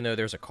answer, even though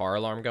there's a car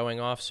alarm going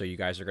off, so you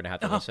guys are going to have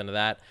to listen to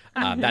that.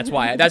 That's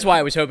why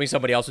I was hoping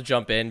somebody else would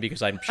jump in,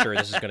 because I'm sure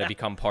this is going to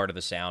become part of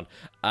the sound.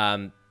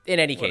 In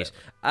any case,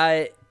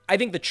 I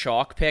think the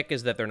chalk pick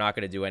is that they're not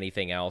going to do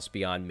anything else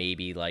beyond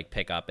maybe like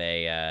pick up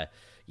a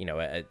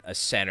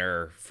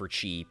center for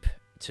cheap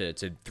to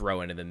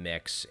throw into the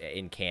mix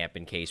in camp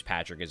in case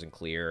Patrick isn't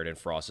cleared and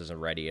Frost isn't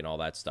ready and all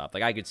that stuff.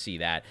 Like, I could see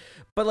that.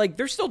 But, like,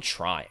 they're still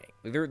trying.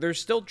 They're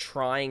still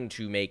trying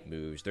to make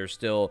moves. They're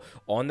still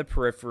on the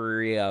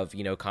periphery of,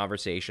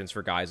 conversations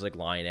for guys like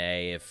Line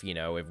A if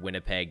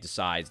Winnipeg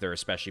decides they're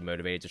especially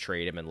motivated to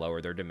trade him and lower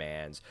their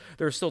demands.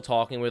 They're still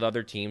talking with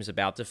other teams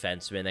about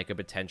defensemen that could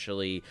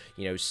potentially,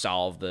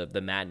 solve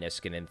the Matt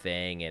Niskanen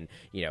thing. And,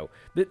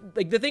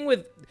 the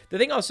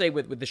thing I'll say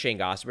with the Shane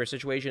Gostisbehere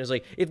situation is,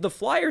 like, if the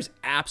Flyers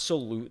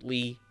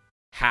absolutely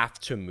have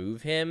to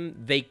move him,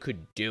 they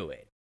could do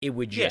it. It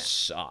would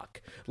just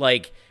suck.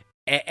 Like,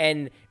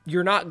 and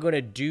you're not going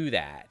to do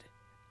that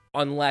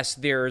unless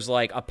there's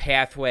like a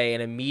pathway,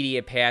 an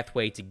immediate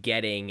pathway to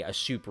getting a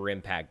super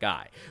impact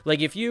guy. Like,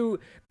 if you,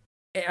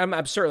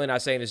 I'm certainly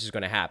not saying this is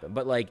going to happen,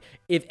 but like,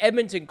 if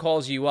Edmonton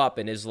calls you up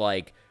and is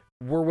like,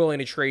 we're willing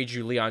to trade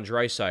you Leon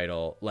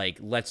Draisaitl, like,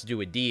 let's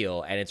do a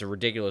deal, and it's a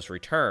ridiculous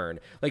return,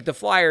 like, the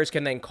Flyers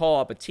can then call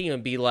up a team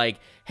and be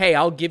like, hey,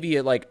 I'll give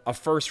you, like, a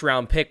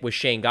first-round pick with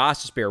Shane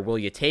Gostisbehere. Will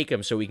you take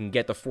him so we can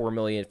get the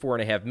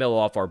 $4.5 million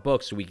off our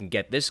books so we can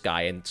get this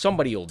guy? And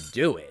somebody will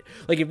do it.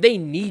 Like, if they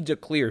need to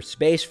clear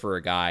space for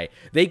a guy,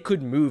 they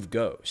could move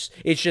Ghost.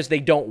 It's just they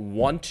don't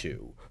want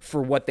to,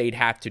 for what they'd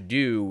have to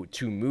do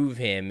to move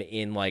him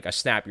in, like, a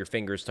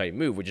snap-your-fingers type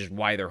move, which is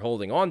why they're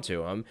holding on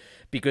to him,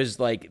 because,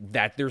 like,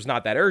 that there's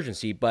not that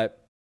urgency. But,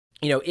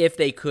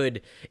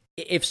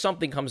 if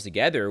something comes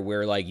together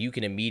where, like, you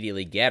can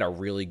immediately get a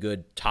really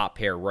good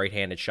top-pair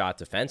right-handed shot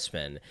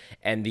defenseman,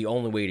 and the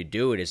only way to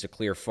do it is to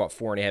clear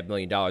 $4.5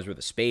 million worth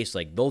of space,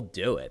 like, they'll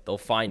do it. They'll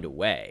find a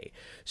way.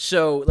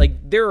 So,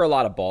 like, there are a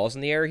lot of balls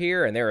in the air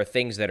here, and there are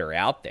things that are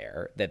out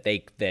there that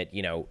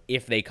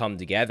if they come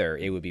together,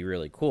 it would be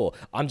really cool.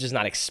 I'm just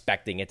not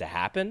expecting it to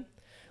happen.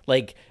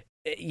 Like,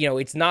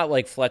 it's not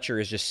like Fletcher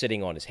is just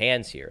sitting on his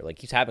hands here. Like,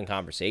 he's having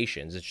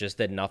conversations. It's just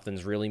that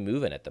nothing's really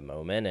moving at the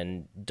moment.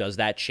 And does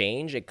that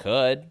change? It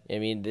could. I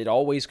mean, it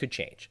always could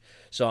change.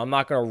 So I'm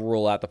not going to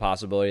rule out the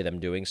possibility of them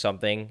doing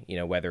something,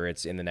 whether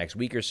it's in the next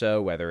week or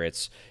so, whether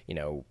it's,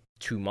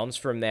 2 months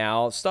from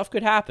now. Stuff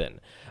could happen.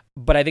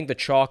 But I think the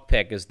chalk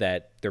pick is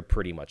that they're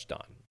pretty much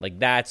done. Like,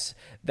 that's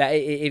that.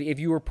 If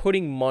you were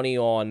putting money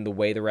on the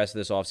way the rest of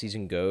this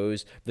offseason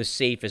goes, the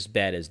safest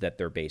bet is that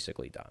they're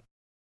basically done.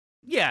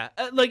 Yeah,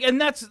 and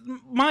that's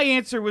my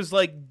answer was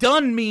like,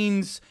 done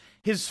means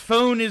his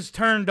phone is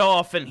turned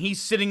off and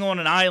he's sitting on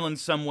an island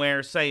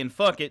somewhere saying,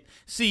 fuck it,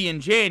 see you in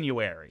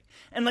January.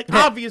 And,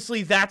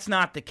 obviously that's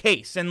not the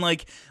case. And,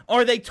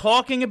 are they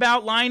talking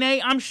about Line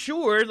A? I'm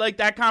sure,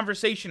 that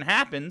conversation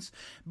happens.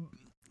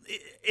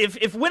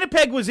 If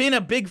Winnipeg was in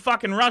a big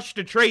fucking rush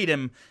to trade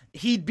him,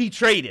 he'd be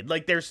traded.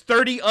 There's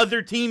 30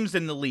 other teams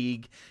in the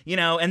league,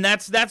 and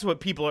that's what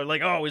people are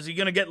like, oh, is he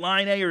going to get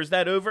Line A or is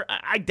that over?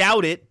 I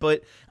doubt it,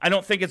 but I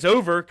don't think it's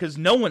over because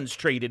no one's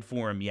traded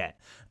for him yet.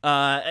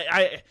 To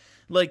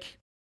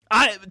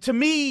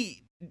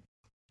me,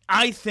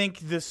 I think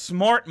the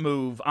smart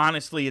move,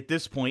 honestly, at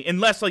this point,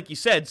 unless, like you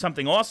said,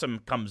 something awesome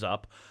comes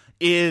up,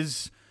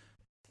 is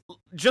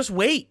just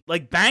wait.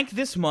 Bank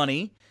this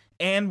money.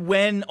 And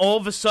when all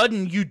of a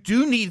sudden you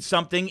do need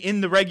something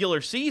in the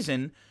regular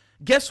season,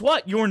 guess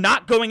what? You're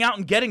not going out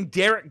and getting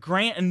Derek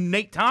Grant and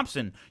Nate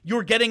Thompson.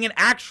 You're getting an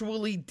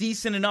actually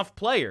decent enough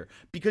player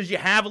because you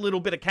have a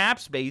little bit of cap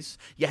space.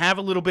 You have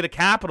a little bit of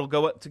capital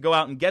to go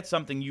out and get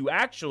something you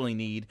actually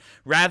need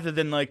rather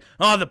than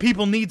the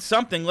people need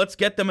something. Let's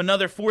get them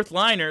another fourth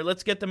liner.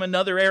 Let's get them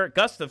another Eric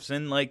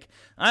Gustafson.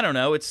 I don't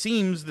know. It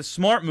seems the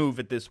smart move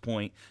at this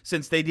point,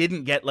 since they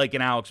didn't get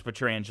an Alex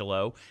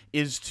Pietrangelo,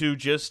 is to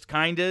just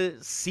kind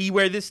of see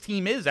where this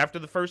team is after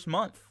the first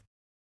month.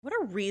 What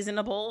a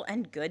reasonable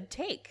and good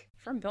take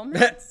from Bill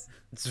Matz.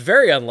 It's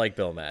very unlike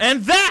Bill Matz.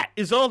 And that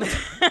is all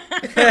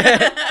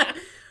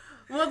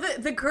Well,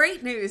 the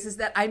great news is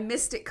that I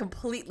missed it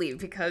completely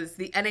because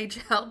the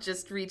NHL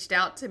just reached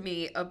out to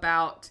me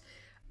about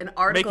an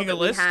article Making a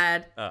that list? we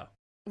had.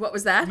 What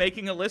was that?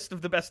 Making a list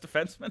of the best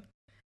defensemen?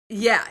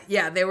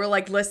 Yeah. They were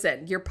like,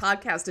 listen, your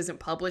podcast isn't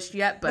published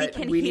yet, but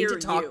we need to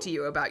talk to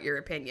you about your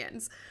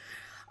opinions.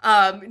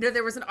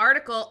 There was an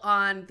article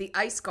on the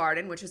Ice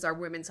Garden, which is our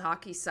women's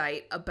hockey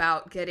site,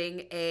 about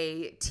getting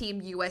a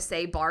Team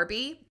USA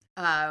Barbie.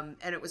 And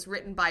it was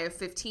written by a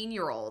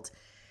 15-year-old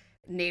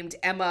named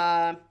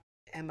Emma.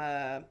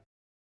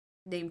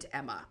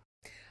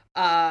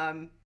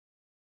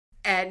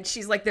 And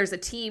she's like, there's a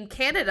Team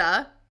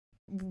Canada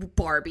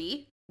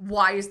Barbie.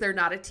 Why is there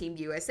not a Team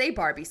USA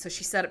Barbie? So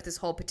she set up this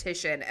whole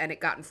petition and it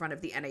got in front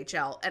of the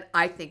NHL. And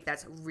I think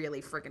that's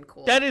really friggin'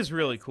 cool. That is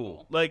really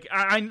cool.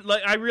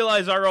 I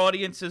realize our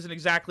audience isn't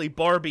exactly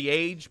Barbie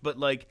age, but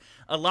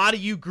a lot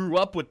of you grew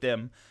up with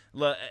them.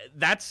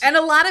 And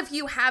a lot of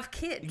you have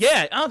kids.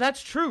 Yeah. Oh,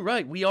 that's true.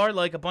 Right. We are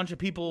a bunch of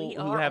people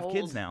who have old.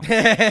 Kids now.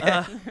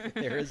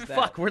 There is that.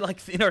 Fuck, we're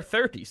in our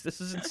 30s.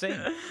 This is insane.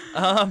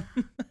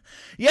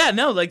 Yeah,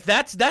 no,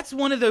 that's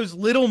one of those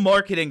little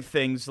marketing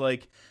things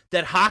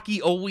that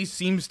hockey always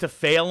seems to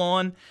fail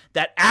on.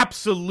 That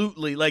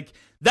absolutely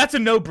that's a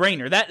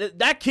no-brainer.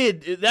 That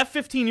kid, that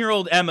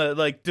 15-year-old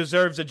Emma,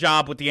 deserves a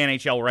job with the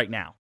NHL right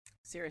now.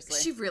 Seriously.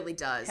 She really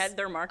does. Head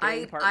their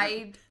marketing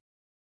department.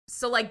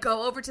 So,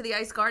 go over to the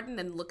Ice Garden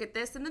and look at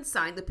this and then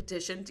sign the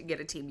petition to get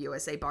a Team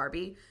USA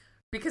Barbie.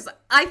 Because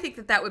I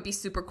think that would be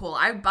super cool.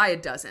 I would buy a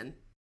dozen.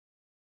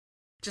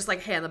 Just,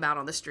 hand them out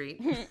on the street.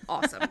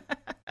 Awesome.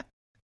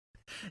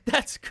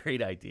 That's a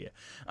great idea.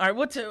 All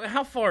right,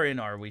 how far in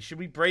are we? Should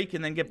we break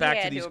and then get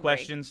back to these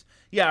questions?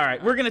 Yeah, all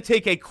right. We're going to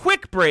take a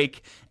quick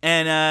break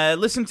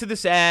and listen to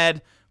this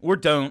ad, or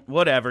don't,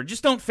 whatever.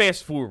 Just don't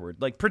fast forward.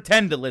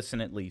 Pretend to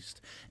listen at least.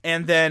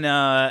 And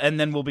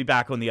then we'll be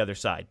back on the other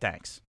side.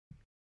 Thanks.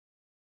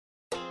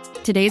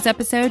 Today's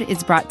episode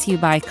is brought to you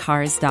by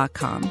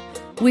Cars.com.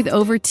 With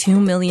over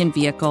 2 million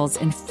vehicles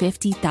and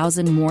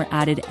 50,000 more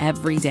added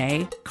every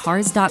day,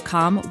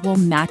 Cars.com will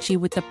match you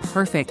with the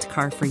perfect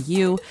car for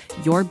you,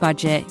 your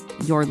budget,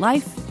 your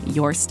life,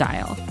 your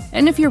style.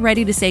 And if you're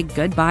ready to say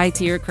goodbye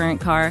to your current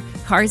car,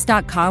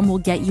 Cars.com will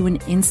get you an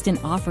instant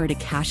offer to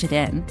cash it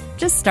in.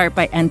 Just start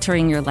by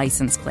entering your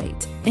license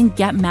plate and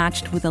get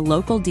matched with a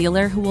local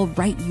dealer who will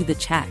write you the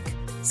check.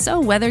 So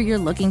whether you're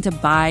looking to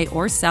buy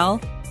or sell,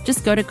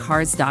 just go to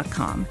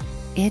Cars.com.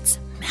 It's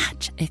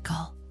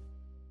magical.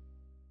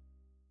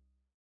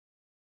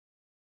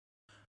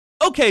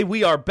 Okay,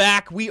 we are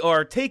back. I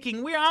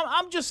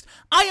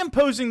am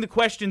posing the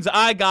questions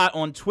I got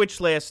on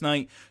Twitch last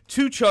night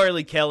to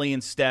Charlie, Kelly,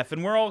 and Steph,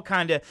 and we're all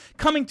kind of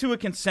coming to a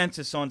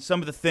consensus on some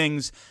of the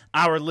things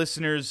our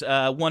listeners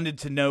wanted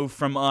to know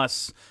from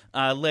us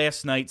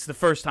last night. It's the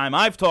first time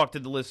I've talked to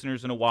the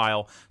listeners in a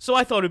while, so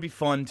I thought it'd be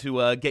fun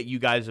to get you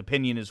guys'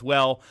 opinion as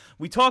well.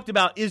 We talked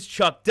about, is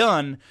Chuck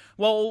done?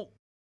 Well,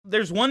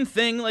 there's one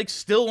thing like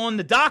still on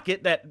the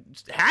docket that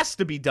has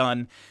to be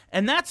done,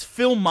 and that's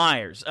Phil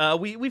Myers.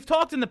 We've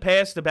talked in the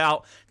past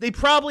about they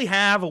probably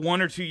have a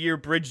 1 or 2 year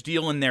bridge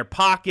deal in their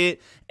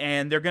pocket,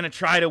 and they're going to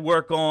try to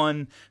work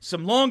on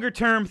some longer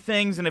term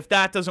things, and if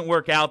that doesn't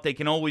work out, they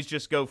can always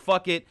just go,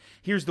 fuck it,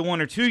 here's the 1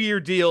 or 2 year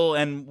deal,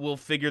 and we'll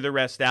figure the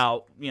rest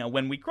out,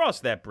 when we cross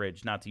that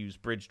bridge, not to use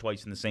bridge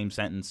twice in the same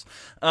sentence.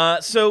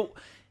 So,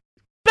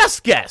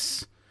 best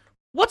guess,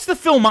 what's the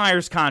Phil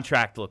Myers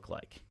contract look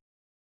like?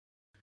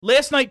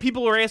 Last night,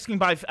 people were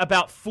asking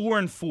about 4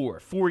 and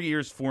 4, 4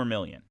 years, $4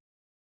 million.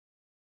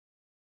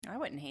 I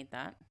wouldn't hate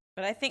that,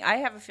 but I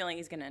have a feeling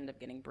he's going to end up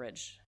getting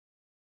bridge.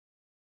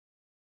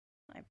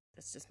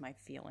 That's just my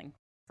feeling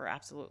for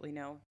absolutely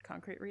no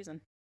concrete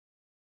reason.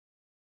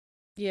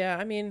 Yeah,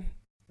 I mean,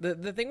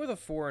 the thing with a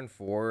 4 and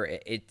 4,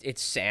 it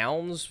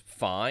sounds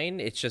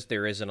fine. It's just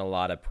there isn't a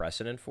lot of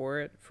precedent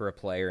for it for a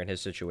player in his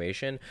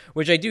situation,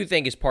 which I do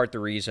think is part the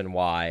reason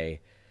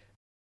why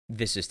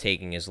this is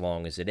taking as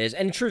long as it is.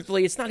 And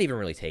truthfully, it's not even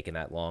really taking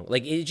that long.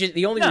 Like,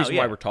 the only reason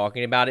why we're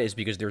talking about it is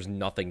because there's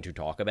nothing to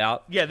talk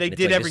about. Yeah, they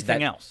did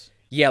everything else.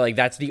 Yeah, like,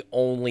 that's the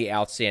only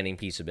outstanding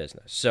piece of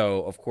business.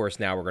 So, of course,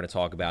 now we're going to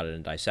talk about it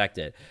and dissect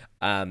it.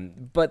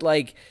 But,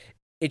 like,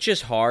 it's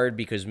just hard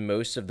because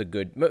most of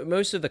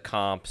the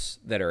comps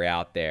that are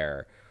out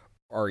there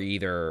are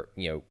either,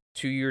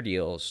 2-year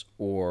deals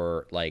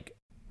or, like,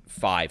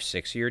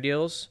 5-6-year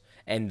deals.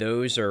 And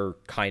those are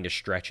kind of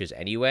stretches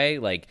anyway.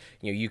 Like,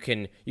 you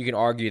can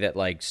argue that,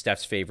 like,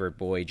 Steph's favorite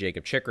boy,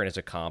 Jacob Chikrin, is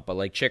a comp, but,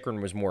 like,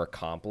 Chikrin was more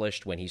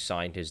accomplished when he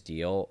signed his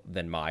deal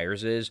than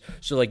Myers is.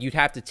 So, like, you'd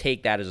have to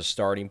take that as a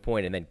starting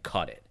point and then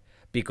cut it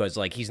because,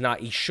 like,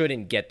 he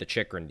shouldn't get the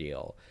Chikrin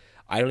deal.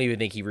 I don't even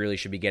think he really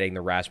should be getting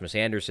the Rasmus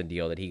Anderson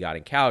deal that he got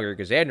in Calgary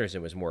because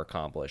Anderson was more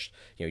accomplished.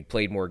 He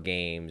played more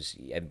games.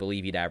 I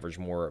believe he'd averaged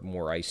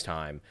more ice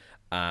time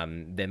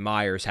than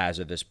Myers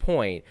has at this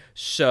point.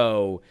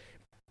 So,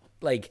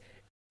 like,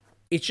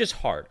 it's just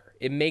harder.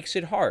 It makes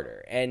it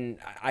harder. And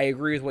I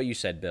agree with what you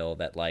said, Bill,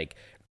 that, like,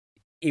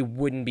 it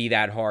wouldn't be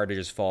that hard to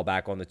just fall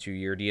back on the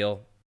 2-year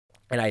deal.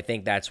 And I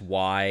think that's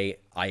why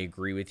I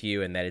agree with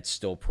you and that it's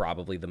still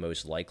probably the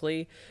most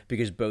likely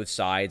because both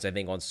sides, I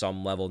think, on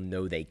some level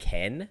know they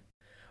can.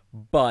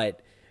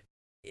 But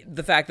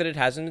the fact that it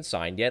hasn't been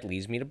signed yet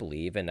leads me to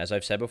believe, and as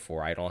I've said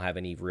before, I don't have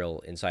any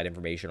real inside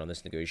information on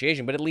this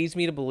negotiation, but it leads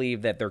me to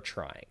believe that they're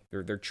trying.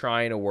 They're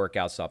trying to work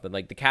out something.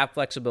 Like, the cap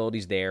flexibility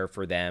is there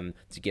for them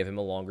to give him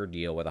a longer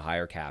deal with a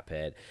higher cap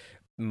hit.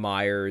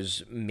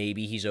 Myers,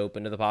 maybe he's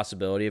open to the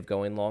possibility of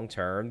going long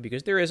term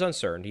because there is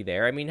uncertainty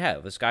there. I mean,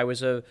 hell, this guy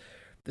was an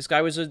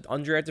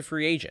undrafted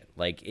free agent.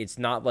 Like, it's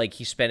not like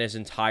he spent his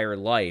entire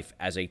life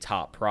as a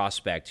top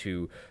prospect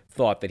who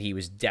thought that he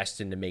was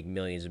destined to make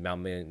millions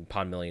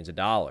upon millions of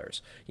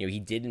dollars. He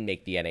didn't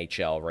make the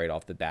NHL right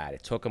off the bat.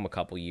 It took him a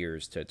couple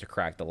years to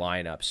crack the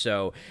lineup.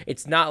 So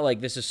it's not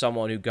like this is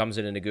someone who comes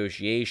in a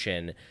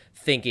negotiation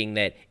thinking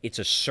that it's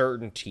a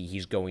certainty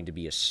he's going to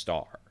be a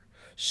star.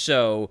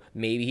 So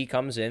maybe he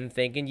comes in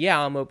thinking,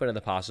 yeah, I'm open to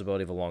the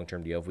possibility of a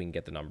long-term deal if we can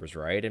get the numbers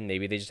right, and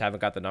maybe they just haven't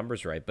got the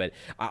numbers right. But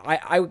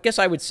I guess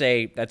I would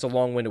say that's a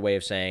long-winded way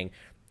of saying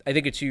I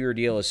think a 2-year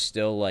deal is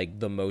still, like,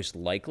 the most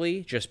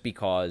likely just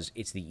because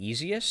it's the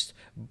easiest.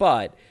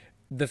 But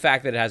the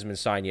fact that it hasn't been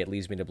signed yet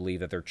leads me to believe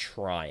that they're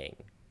trying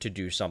to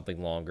do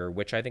something longer,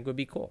 which I think would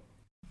be cool.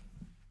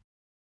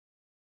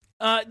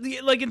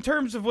 Like, in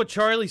terms of what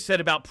Charlie said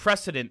about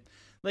precedent,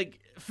 like,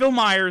 Phil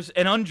Myers,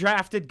 an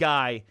undrafted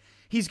guy,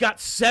 he's got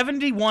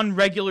 71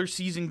 regular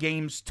season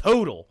games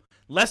total,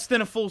 less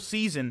than a full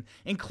season,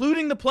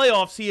 including the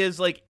playoffs. He has,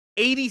 like,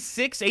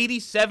 86,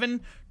 87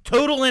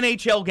 total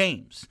NHL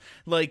games.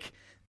 Like,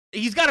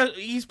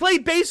 he's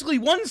played basically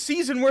one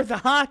season worth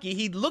of hockey.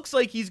 He looks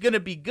like he's going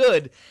to be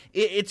good.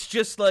 It's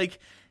just like,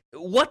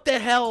 what the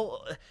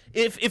hell?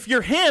 If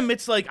you're him,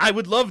 it's like, I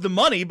would love the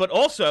money, but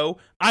also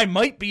I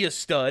might be a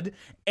stud.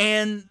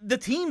 And the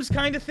team's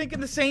kind of thinking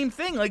the same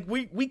thing. Like,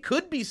 we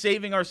could be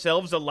saving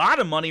ourselves a lot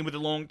of money with a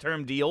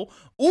long-term deal,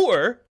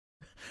 or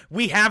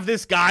we have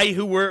this guy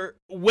who we're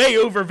way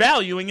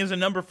overvaluing as a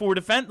number 4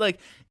 defense.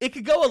 Like, it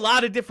could go a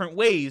lot of different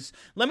ways.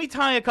 Let me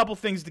tie a couple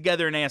things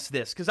together and ask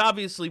this, because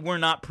obviously we're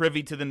not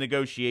privy to the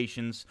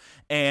negotiations.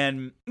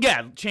 And,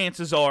 yeah,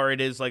 chances are it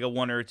is like a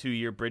 1 or a 2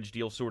 year bridge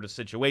deal sort of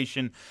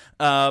situation.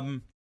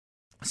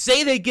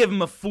 Say they give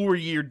him a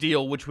 4-year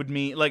deal, which would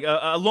mean like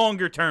a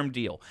longer term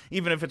deal,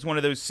 even if it's one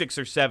of those 6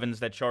 or 7s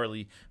that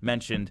Charlie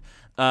mentioned.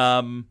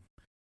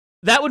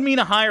 That would mean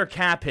a higher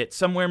cap hit,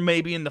 somewhere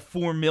maybe in the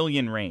 $4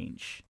 million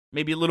range,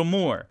 maybe a little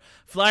more.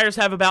 Flyers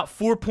have about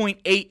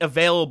 4.8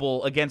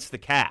 available against the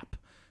cap.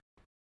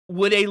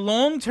 Would a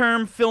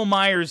long-term Phil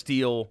Myers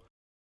deal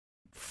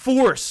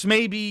force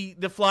maybe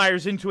the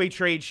Flyers into a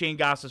trade Shane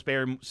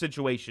Gostisbehere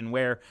situation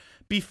where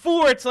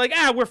before it's like,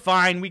 we're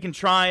fine, we can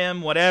try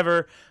him,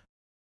 whatever.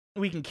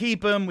 We can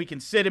keep him, we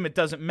can sit him, it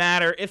doesn't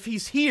matter. If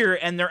he's here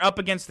and they're up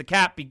against the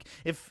cap,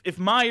 if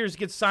Myers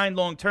gets signed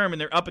long-term and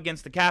they're up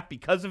against the cap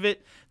because of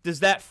it,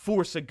 does that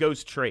force a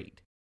ghost trade?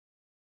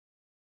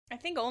 I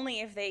think only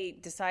if they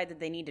decide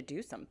that they need to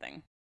do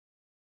something.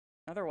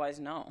 Otherwise,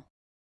 no.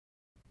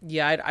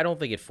 Yeah, I don't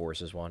think it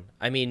forces one.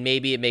 I mean,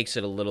 maybe it makes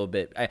it a little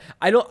bit.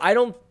 I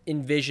don't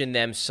envision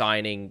them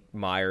signing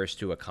Myers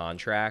to a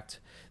contract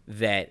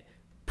that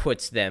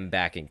puts them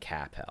back in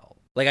cap hell.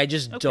 Like, I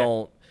just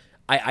don't.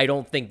 I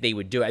don't think they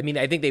would do it. I mean,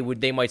 I think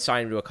they might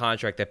sign him to a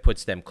contract that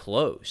puts them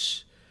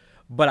close.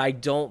 But I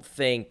don't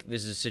think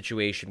this is a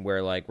situation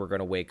where, like, we're going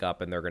to wake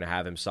up and they're going to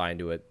have him signed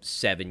to a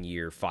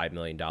 7-year, $5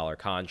 million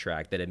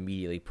contract that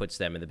immediately puts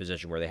them in the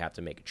position where they have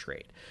to make a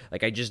trade.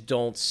 Like, I just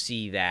don't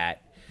see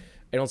that.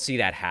 I don't see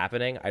that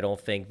happening. I don't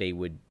think they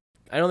would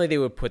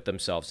put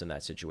themselves in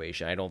that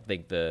situation. I don't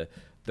think the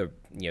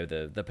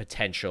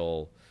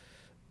potential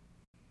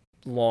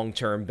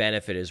long-term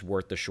benefit is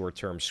worth the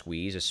short-term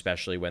squeeze,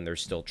 especially when they're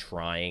still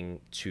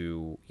trying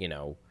to,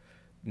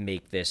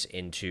 make this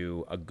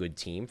into a good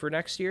team for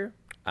next year.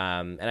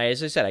 And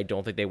as I said, I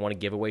don't think they want to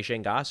give away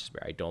Shane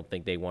Gostisbehere. I don't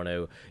think they want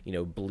to,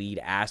 bleed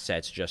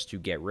assets just to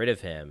get rid of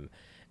him.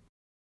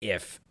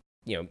 If,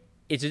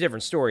 it's a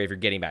different story if you're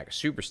getting back a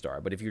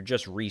superstar, but if you're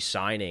just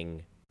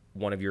re-signing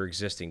one of your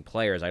existing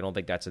players, I don't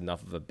think that's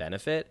enough of a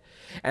benefit.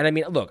 And I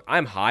mean, look,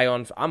 I'm high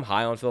on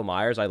Phil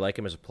Myers. I like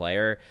him as a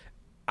player.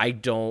 I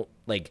don't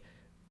like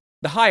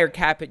the higher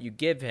cap hit you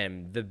give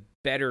him, the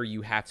better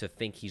you have to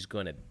think he's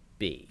going to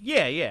be.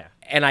 Yeah.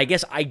 And I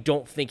guess I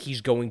don't think he's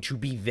going to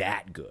be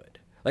that good.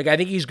 Like, I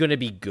think he's going to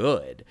be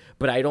good,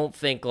 but I don't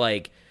think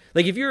like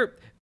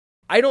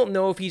I don't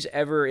know if he's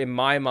ever, in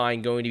my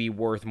mind, going to be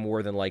worth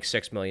more than like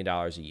 $6 million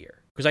a year.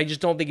 Because I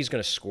just don't think he's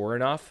going to score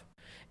enough.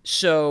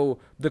 So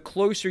the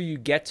closer you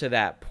get to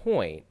that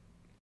point,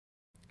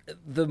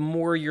 the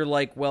more you're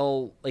like,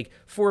 well, like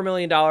 $4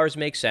 million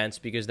makes sense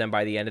because then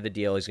by the end of the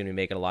deal, he's going to be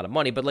making a lot of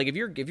money. But like if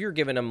you're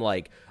giving him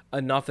like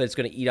enough that's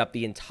going to eat up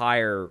the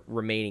entire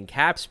remaining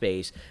cap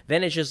space,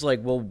 then it's just like,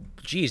 well,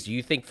 geez, do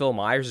you think Phil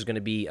Myers is going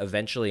to be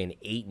eventually an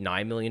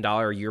 $8-9 million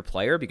a year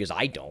player? Because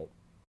I don't.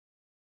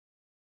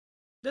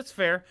 That's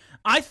fair.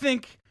 I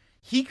think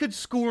he could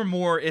score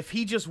more if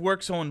he just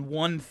works on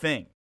one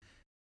thing.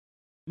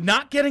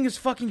 Not getting his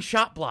fucking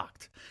shot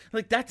blocked.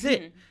 Like, that's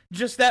it.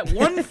 Just that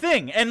one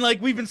thing. And,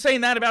 like, we've been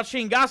saying that about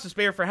Shane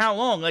Gostisbehere for how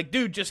long? Like,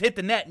 dude, just hit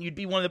the net and you'd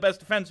be one of the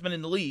best defensemen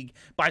in the league,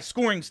 by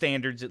scoring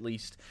standards at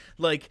least.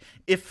 Like,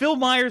 if Phil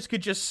Myers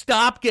could just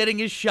stop getting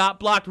his shot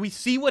blocked, we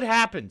see what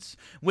happens.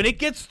 When it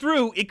gets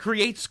through, it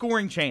creates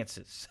scoring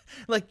chances.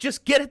 Like,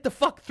 just get it the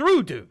fuck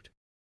through, dude.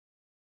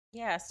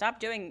 Yeah, stop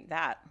doing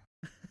that,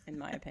 in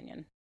my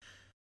opinion.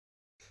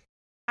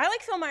 I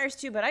like Phil Myers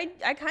too, but I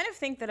kind of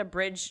think that a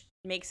bridge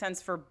makes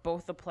sense for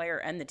both the player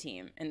and the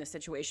team in this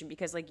situation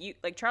because like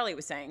Charlie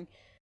was saying,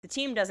 the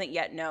team doesn't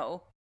yet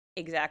know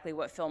exactly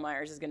what Phil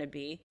Myers is going to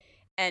be.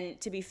 And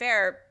to be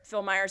fair,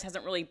 Phil Myers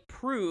hasn't really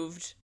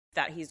proved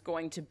that he's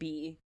going to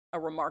be a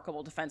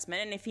remarkable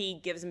defenseman. And if he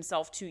gives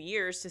himself 2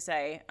 years to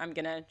say, I'm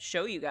going to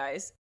show you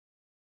guys,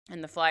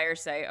 and the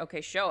Flyers say,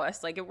 okay, show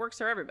us, like it works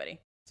for everybody.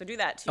 So do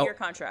that. 2-year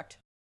contract.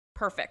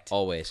 Perfect.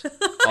 Always.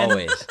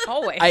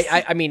 Always.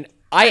 I mean,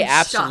 I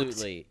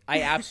absolutely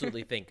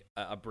think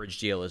a bridge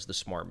deal is the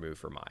smart move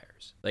for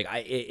Myers. Like,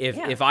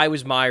 if I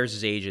was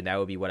Myers' agent, that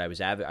would be what I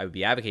would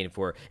be advocating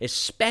for,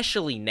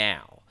 especially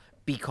now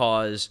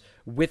because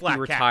with the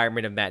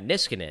retirement of Matt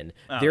Niskanen,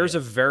 there's a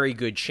very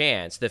good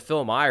chance that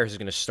Phil Myers is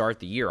going to start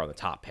the year on the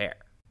top pair.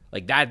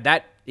 Like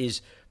that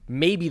is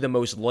maybe the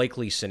most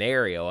likely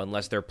scenario,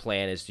 unless their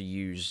plan is to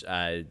use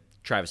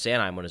Travis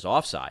Sanheim on his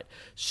offside.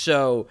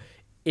 So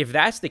if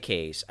that's the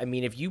case, I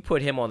mean, if you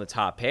put him on the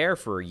top pair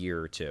for a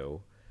year or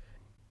two,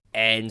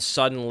 and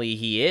suddenly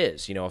he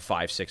is, a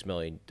 $5-6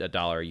 million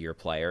a year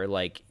player,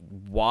 like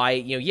why,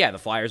 the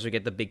Flyers will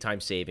get the big time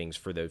savings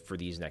for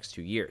these next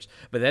 2 years,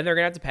 but then they're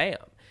gonna have to pay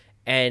him.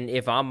 And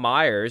if I'm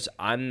Myers,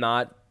 I'm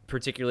not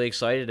particularly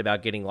excited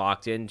about getting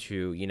locked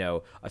into,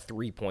 a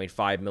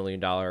 $3.5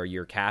 million a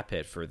year cap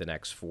hit for the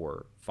next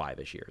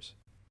 4-5-ish years.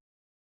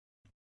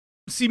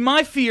 See,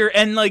 my fear,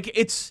 and like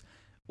it's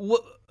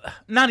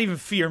not even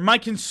fear, my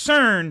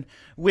concern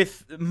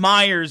with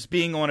Myers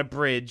being on a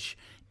bridge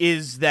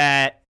is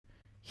that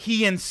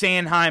he and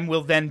Sanheim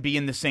will then be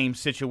in the same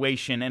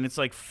situation, and it's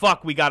like,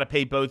 fuck, we got to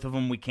pay both of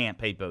them. We can't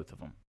pay both of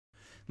them.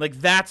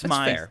 Like, that's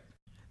fair.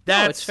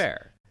 It's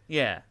fair.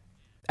 Yeah.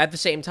 At the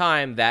same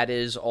time, that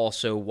is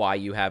also why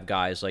you have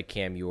guys like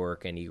Cam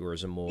York and Igor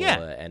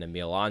Zamula and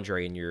Emil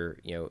Andre in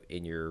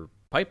your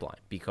pipeline,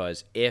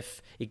 because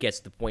if it gets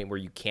to the point where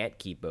you can't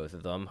keep both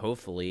of them,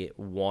 hopefully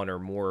one or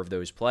more of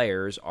those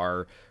players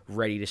are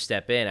ready to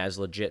step in as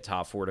legit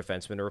top 4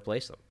 defensemen to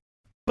replace them.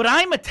 But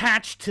I'm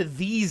attached to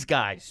these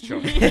guys,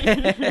 Charlie.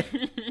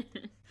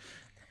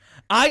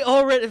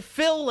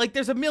 Phil, like,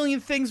 there's a million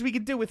things we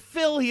could do with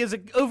Phil. He has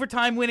an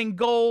overtime winning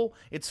goal.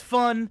 It's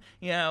fun.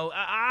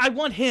 I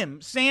want him.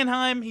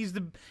 Sanheim,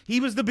 he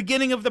was the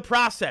beginning of the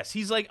process.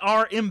 He's like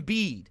our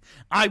Embiid.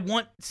 I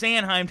want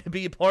Sanheim to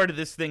be a part of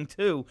this thing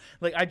too.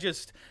 Like,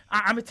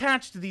 I'm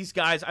attached to these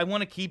guys. I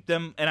want to keep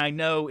them, and I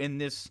know in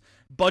this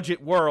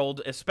budget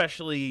world,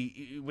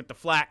 especially with the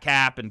flat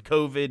cap and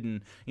COVID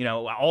and,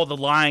 all the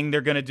lying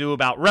they're going to do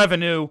about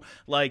revenue,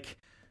 like,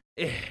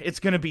 it's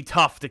going to be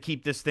tough to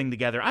keep this thing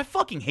together. I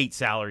fucking hate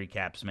salary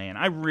caps, man.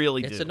 I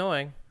really do. It's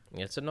annoying.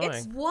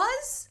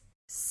 Was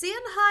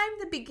Sanheim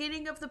the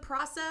beginning of the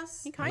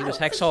process? He was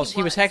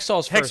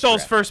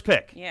Hextall's first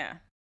pick. Yeah.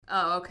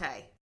 Oh,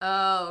 okay.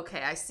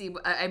 I see.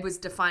 I was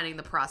defining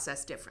the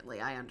process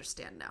differently. I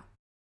understand now.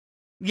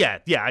 Yeah.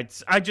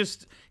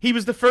 He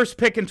was the first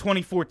pick in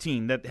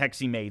 2014 that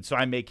Hexy made, so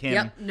I make him.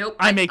 Yep. Nope.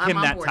 I make him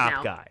I'm that on top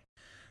now. guy.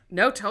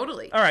 No,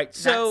 totally. All right,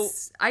 so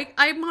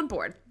I'm on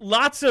board.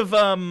 Lots of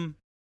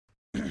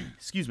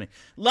excuse me.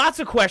 Lots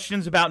of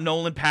questions about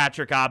Nolan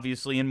Patrick,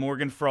 obviously, and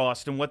Morgan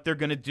Frost and what they're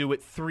going to do at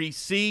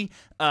 3C.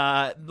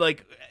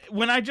 Like,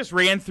 when I just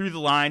ran through the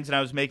lines and I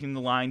was making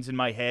the lines in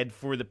my head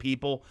for the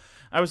people,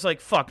 I was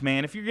like, fuck,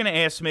 man, if you're going to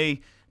ask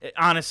me,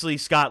 honestly,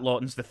 Scott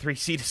Lawton's the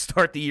 3C to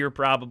start the year,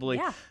 probably.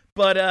 Yeah.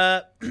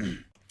 But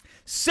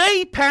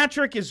say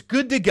Patrick is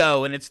good to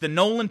go, and it's the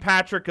Nolan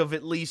Patrick of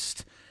at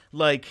least,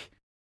 like,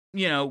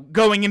 you know,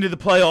 going into the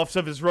playoffs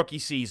of his rookie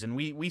season.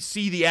 We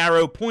see the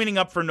arrow pointing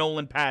up for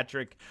Nolan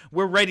Patrick.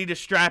 We're ready to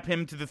strap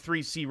him to the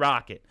 3C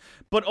rocket.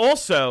 But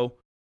also,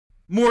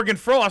 Morgan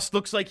Frost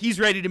looks like he's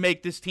ready to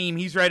make this team.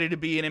 He's ready to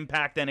be an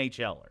impact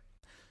NHLer.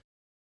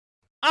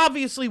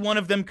 Obviously, one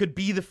of them could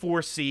be the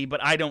 4C,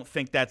 but I don't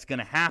think that's going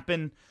to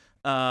happen.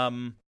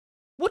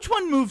 Which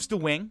one moves to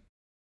wing?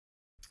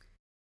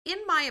 In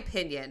my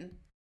opinion,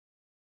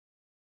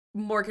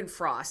 Morgan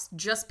Frost,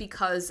 just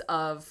because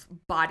of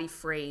body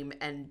frame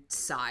and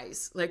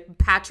size. Like,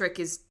 Patrick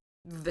is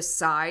the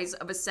size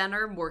of a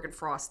center, Morgan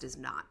Frost is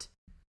not.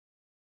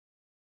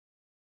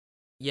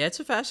 Yeah, it's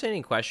a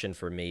fascinating question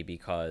for me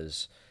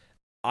because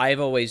I've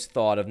always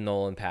thought of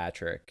Nolan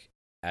Patrick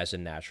as a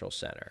natural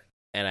center.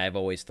 And I've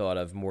always thought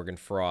of Morgan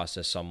Frost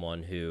as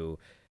someone who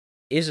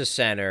is a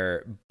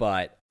center,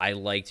 but I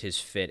liked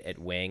his fit at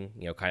wing,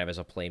 you know, kind of as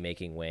a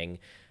playmaking wing.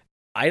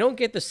 I don't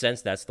get the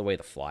sense that's the way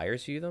the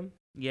Flyers view them.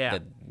 Yeah.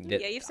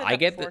 You've said that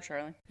before,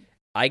 Charlie.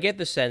 I get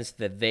the sense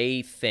that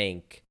they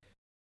think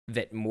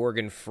that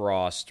Morgan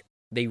Frost,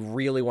 they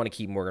really want to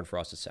keep Morgan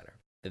Frost at center.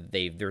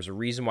 There's a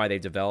reason why they've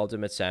developed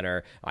him at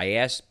center. I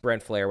asked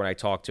Brent Flair when I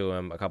talked to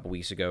him a couple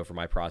weeks ago for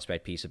my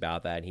prospect piece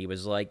about that, and he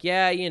was like,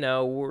 yeah, you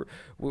know,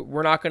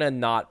 we're not going to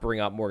not bring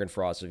up Morgan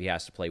Frost if he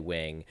has to play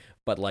wing,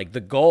 but like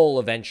the goal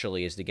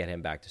eventually is to get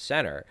him back to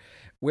center.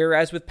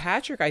 Whereas with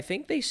Patrick, I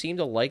think they seem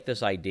to like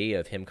this idea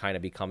of him kind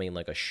of becoming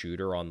like a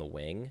shooter on the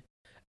wing,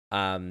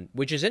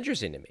 which is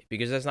interesting to me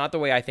because that's not the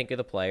way I think of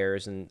the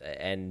players,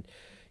 and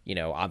you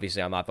know,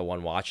 obviously I'm not the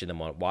one watching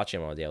them on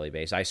a daily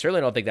basis. I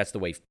certainly don't think that's the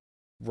way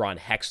Ron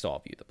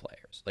Hextall viewed the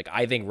players. Like,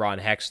 I think Ron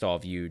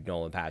Hextall viewed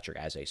Nolan Patrick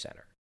as a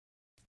center.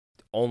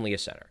 Only a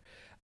center.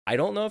 I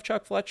don't know if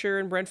Chuck Fletcher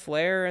and Brent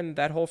Flair and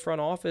that whole front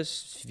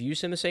office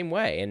views him the same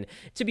way. And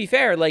to be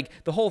fair,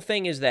 like, the whole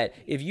thing is that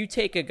if you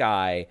take a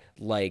guy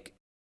like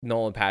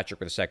Nolan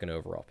Patrick with a second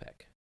overall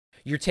pick,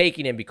 you're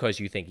taking him because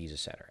you think he's a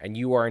center, and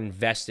you are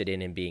invested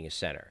in him being a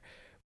center.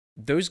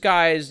 Those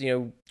guys,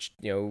 you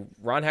know,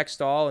 Ron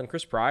Hextall and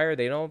Chris Pryor,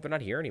 they're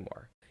not here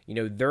anymore. You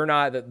know, they're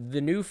not,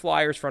 the new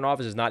Flyers front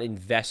office is not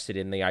invested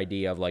in the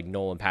idea of like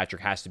Nolan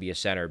Patrick has to be a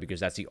center because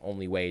that's the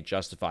only way it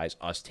justifies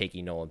us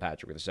taking Nolan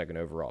Patrick with a second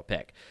overall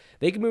pick.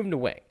 They can move him to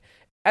wing.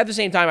 At the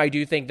same time, I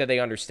do think that they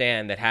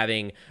understand that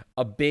having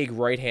a big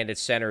right-handed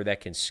center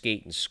that can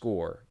skate and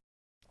score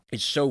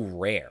is so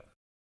rare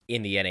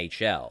in the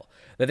NHL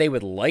that they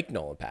would like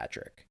Nolan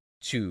Patrick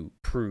to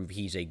prove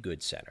he's a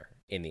good center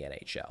in the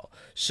NHL.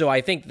 So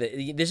I think that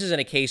this isn't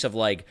a case of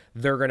like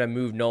they're going to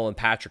move Nolan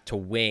Patrick to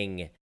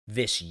wing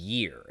this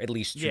year, at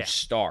least to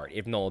start,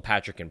 if Nolan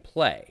Patrick can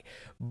play.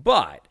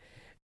 But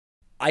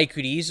I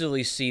could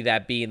easily see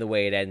that being the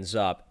way it ends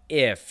up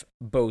if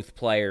both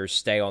players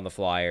stay on the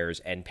Flyers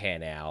and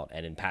pan out,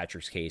 and in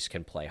Patrick's case,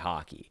 can play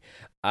hockey.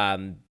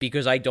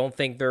 Because I don't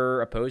think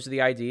they're opposed to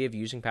the idea of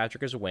using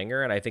Patrick as a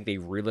winger, and I think they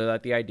really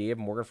like the idea of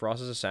Morgan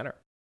Frost as a center.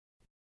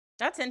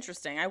 That's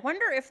interesting. I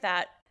wonder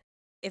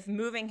if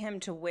moving him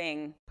to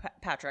wing,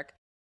 Patrick,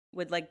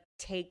 would like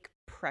take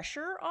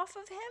pressure off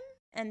of him,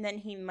 and then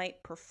he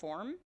might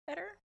perform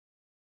better.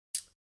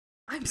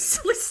 I'm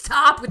silly.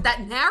 Stop with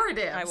that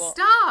narrative.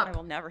 Stop. I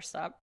will never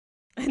stop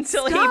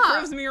until he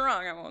proves me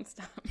wrong. I won't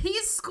stop.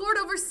 He's scored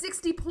over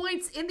 60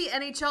 points in the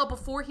NHL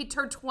before he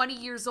turned 20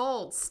 years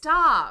old.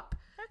 Stop.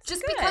 That's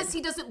Just good. because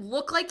he doesn't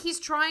look like he's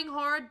trying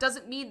hard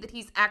doesn't mean that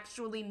he's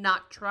actually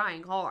not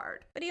trying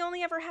hard. But he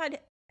only ever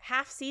had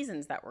half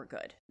seasons that were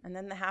good, and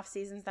then the half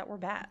seasons that were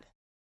bad.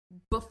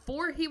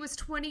 Before he was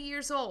 20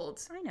 years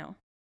old. I know.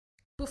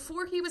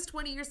 Before he was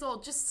 20 years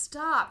old. Just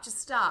stop,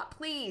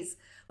 please.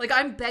 Like,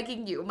 I'm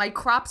begging you. My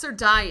crops are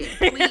dying,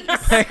 please.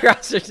 My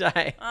crops are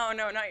dying. Oh,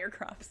 no, not your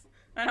crops.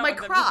 I don't My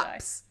want them to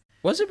crops.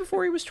 Was it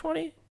before he was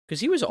 20?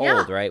 Because he was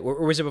old, right?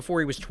 Or was it before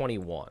he was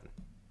 21?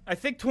 I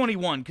think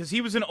 21, because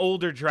he was an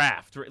older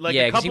draft. Like,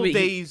 Yeah, a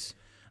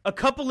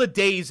couple of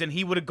days, and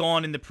he would have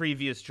gone in the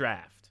previous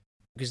draft.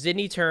 Because didn't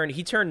he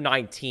turned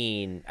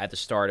 19 at the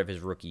start of his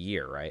rookie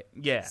year, right?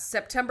 Yeah.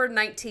 September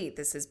 19th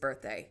is his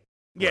birthday.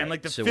 Yeah, Right. and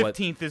like the So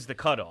 15th is the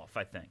cutoff,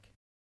 I think.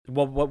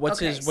 What's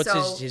his all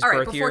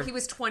right, birth year? before he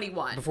was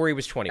 21. Before he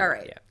was 21. All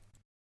right. Yeah.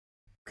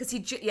 Because he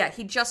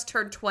just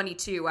turned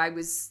 22. I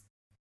was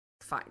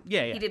fine.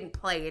 Yeah. He didn't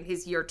play in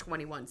his year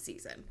 21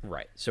 season.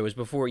 Right. So it was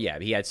before,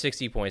 he had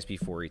 60 points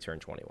before he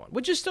turned 21,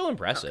 which is still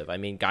impressive. Okay. I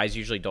mean, guys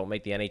usually don't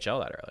make the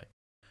NHL that early.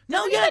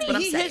 No,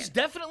 he has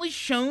definitely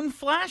shown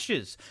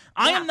flashes.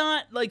 I am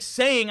not,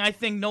 saying I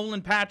think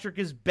Nolan Patrick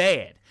is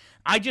bad.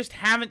 I just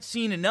haven't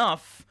seen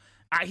enough.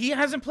 He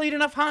hasn't played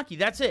enough hockey.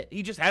 That's it.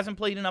 He just hasn't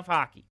played enough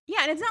hockey.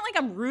 Yeah, and it's not like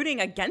I'm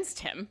rooting against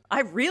him.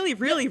 I really,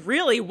 really,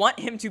 really want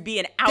him to be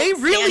an outstanding hockey player.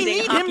 They really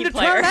need him to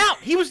turn out.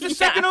 He was the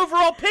second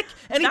overall pick,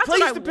 and he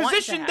plays the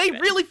position they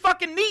really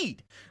fucking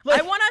need.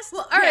 I want us.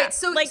 Well, all right.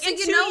 So, in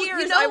 2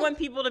 years, I want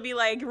people to be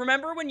like,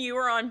 "Remember when you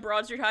were on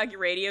Broad Street Hockey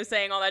Radio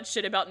saying all that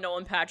shit about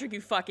Nolan Patrick? You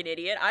fucking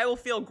idiot!" I will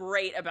feel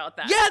great about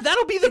that. Yeah,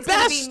 that'll be the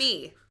best. It's gonna be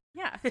me.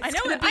 Yeah,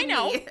 I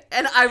know. Me,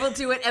 and I will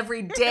do it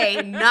every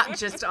day, not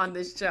just on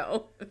this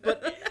show.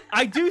 But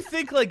I do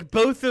think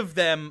both of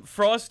them,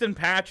 Frost and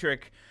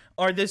Patrick,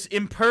 are this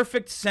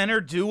imperfect center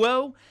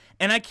duo,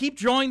 and I keep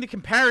drawing the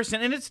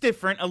comparison, and it's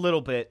different a little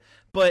bit,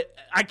 but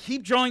I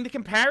keep drawing the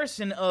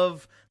comparison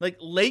of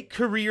late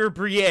career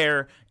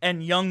Briere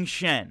and young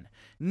Shen.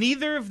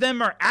 Neither of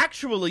them are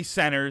actually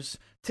centers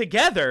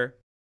together.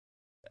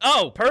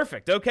 Oh,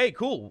 perfect. Okay,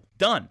 cool.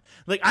 Done.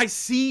 I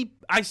see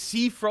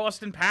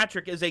Frost and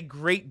Patrick as a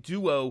great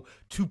duo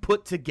to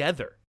put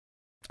together.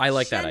 I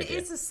like Shen that idea.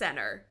 is a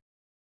center.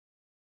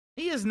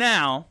 He is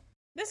now.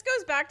 This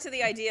goes back to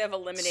the idea of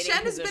eliminating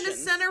Shen positions. has been a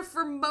center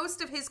for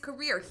most of his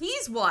career.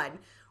 He's one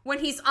when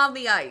he's on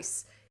the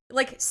ice.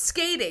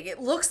 Skating. It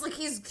looks like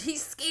he's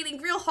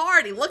skating real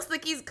hard. He looks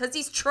like he's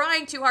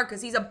trying too hard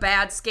because he's a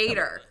bad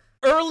skater.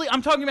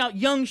 I'm talking about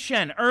young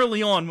Shen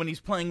early on when he's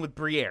playing with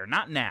Briere,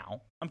 not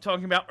now. I'm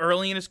talking about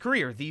early in his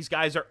career. These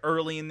guys are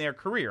early in their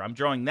career. I'm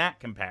drawing that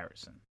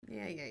comparison.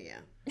 Yeah.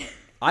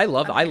 I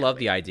love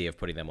the idea of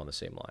putting them on the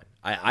same line.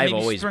 I've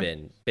always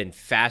been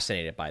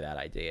fascinated by that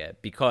idea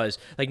because,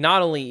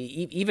 not only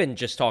even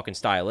just talking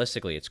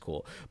stylistically, it's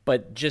cool,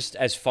 but just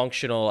as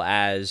functional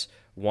as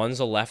one's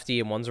a lefty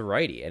and one's a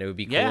righty, and it would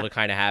be cool to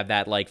kind of have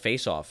that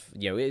face off.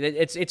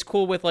 It's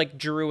cool with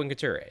Giroux and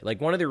Couturier.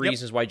 One of the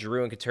reasons why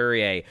Giroux and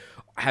Couturier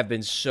have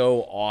been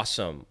so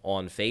awesome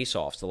on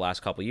face-offs the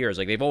last couple of years,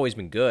 they've always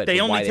been good. They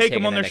only take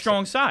them on their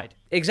strong side.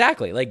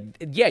 Exactly.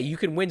 You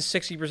can win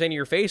 60% of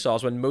your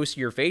face-offs when most of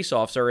your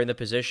face-offs are in the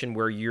position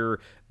where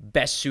you're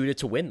best suited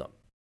to win them.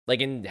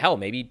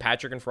 Maybe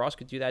Patrick and Frost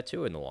could do that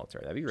too in the long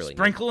term. That'd be really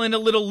Sprinkle in a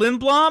little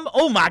Lindblom.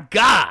 Oh my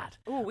God.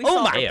 Ooh, we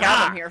saw the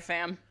problem here,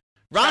 fam.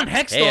 Ron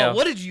Hextall,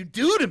 what did you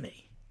do to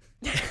me?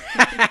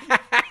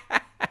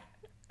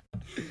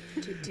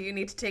 Do you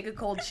need to take a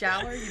cold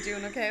shower? You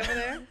doing okay over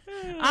there?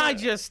 I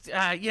just,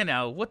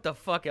 what the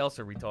fuck else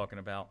are we talking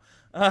about?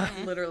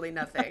 Literally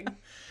nothing.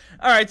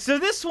 All right, so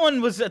this one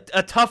was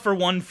a tougher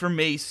one for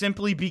me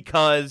simply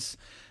because,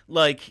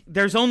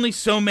 there's only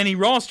so many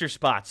roster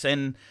spots,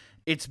 and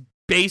it's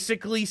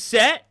basically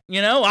set.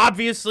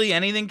 Obviously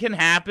anything can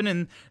happen,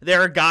 and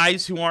there are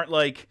guys who aren't,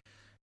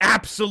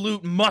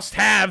 absolute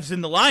must-haves in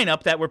the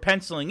lineup that we're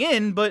penciling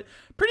in, but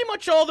pretty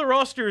much all the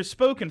roster is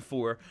spoken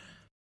for.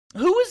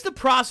 Who is the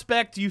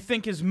prospect you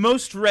think is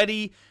most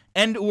ready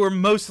and or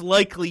most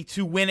likely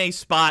to win a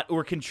spot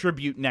or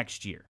contribute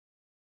next year?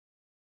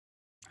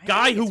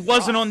 Guy who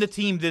wasn't on the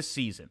team this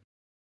season.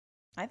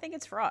 I think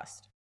it's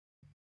Frost.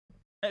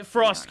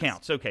 Frost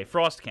counts. Okay,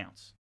 Frost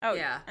counts. Oh,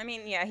 yeah. I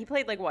mean, he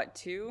played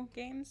 2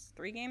 games?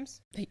 3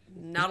 games?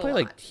 Not a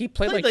lot. He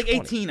played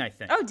 18, I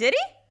think. Oh, did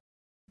he?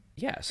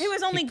 Yes. He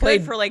was only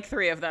good for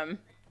 3 of them.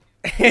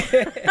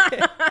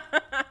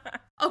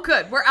 Oh,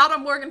 good. We're out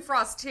on Morgan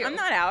Frost, too. I'm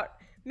not out.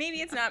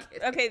 Maybe it's not.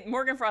 Okay,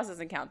 Morgan Frost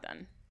doesn't count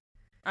then.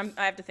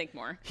 I have to think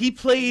more. He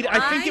played,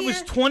 I think it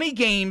was 20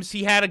 games.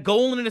 He had a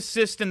goal and an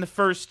assist in the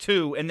first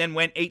 2 and then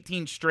went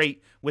 18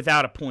 straight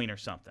without a point or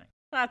something.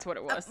 That's what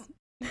it was.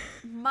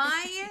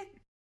 My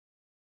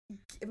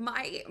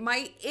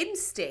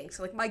instinct,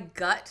 my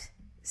gut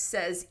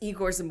says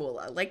Igor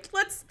Zamula.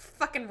 Let's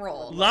fucking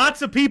roll.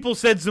 Lots of people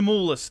said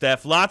Zamula,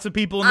 Steph. Lots of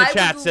people in the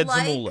chat said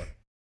Zamula.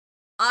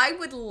 I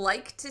would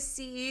like to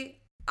see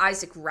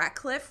Isaac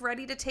Ratcliffe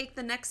ready to take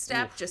the next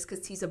step just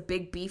because he's a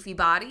big, beefy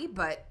body,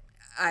 but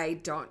I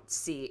don't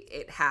see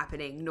it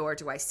happening, nor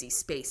do I see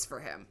space for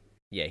him.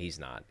 Yeah, he's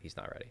not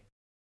ready.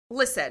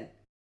 Listen,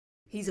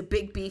 he's a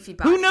big, beefy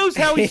body. Who knows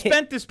how he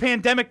spent this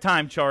pandemic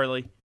time,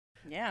 Charlie?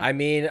 Yeah. I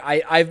mean,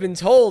 I've been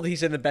told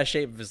he's in the best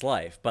shape of his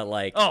life, but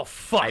oh,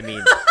 fuck. I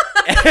mean...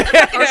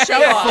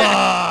 show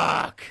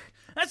off. Fuck.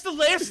 That's the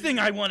last thing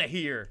I want to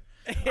hear.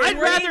 I'd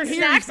rather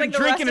hear he's been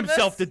drinking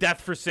himself to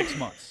death for 6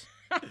 months.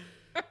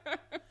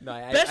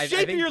 Best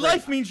shape of your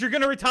life means you're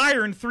going to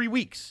retire in 3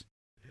 weeks.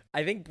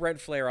 I think Brent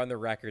Flair on the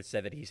record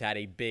said that he's had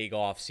a big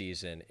off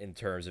season in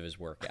terms of his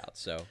workouts.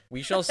 So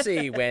we shall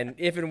see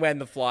if and when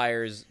the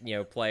Flyers,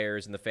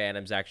 players and the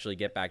Phantoms actually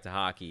get back to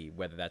hockey,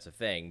 whether that's a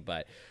thing.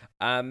 But,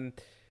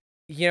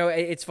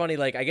 it's funny.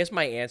 I guess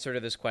my answer to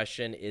this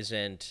question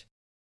it's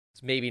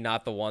maybe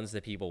not the ones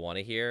that people want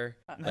to hear.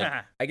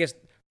 I guess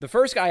the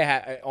first guy I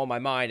had on my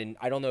mind, and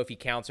I don't know if he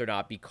counts or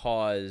not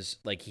because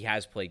he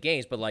has played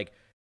games, but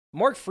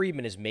Mark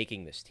Friedman is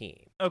making this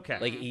team.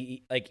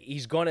 Okay.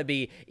 He's going to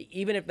be,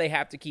 even if they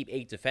have to keep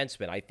 8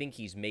 defensemen, I think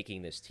he's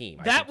making this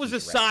team. That was a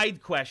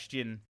side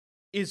question.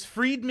 Is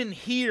Friedman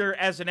here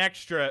as an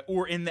extra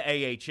or in the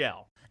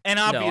AHL? And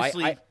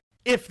obviously,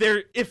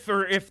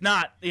 if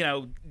not,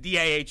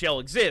 the AHL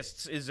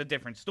exists is a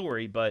different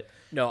story. But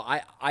no,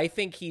 I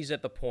think he's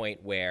at the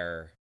point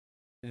where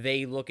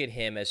they look at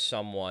him as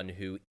someone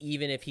who,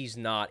 even if he's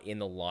not in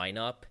the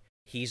lineup,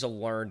 he's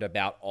learned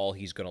about all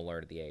he's going to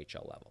learn at the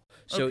AHL level.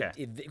 So,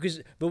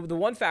 because the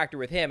one factor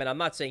with him, and I'm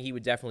not saying he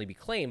would definitely be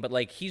claimed,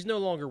 but he's no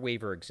longer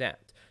waiver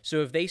exempt.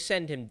 So if they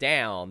send him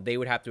down, they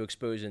would have to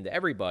expose him to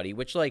everybody,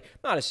 which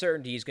not a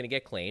certainty he's going to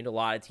get claimed. A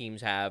lot of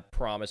teams have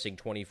promising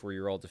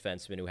 24-year-old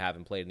defensemen who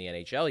haven't played in the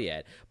NHL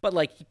yet, but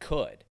he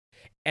could.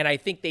 And I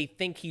think they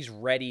think he's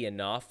ready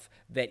enough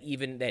that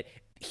even that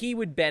he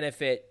would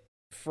benefit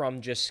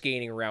from just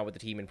skating around with the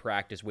team in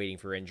practice waiting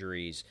for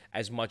injuries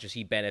as much as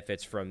he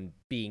benefits from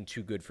being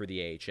too good for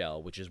the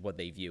AHL, which is what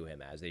they view him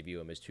as. They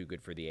view him as too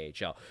good for the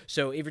AHL.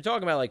 So if you're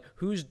talking about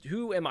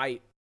who am I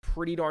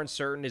pretty darn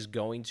certain is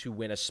going to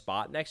win a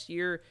spot next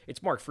year,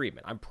 it's Mark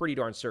Friedman. I'm pretty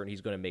darn certain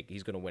he's going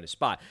to win a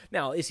spot.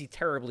 Now, is he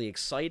terribly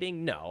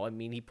exciting? No. I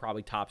mean, he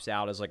probably tops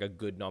out as a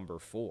good number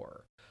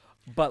 4.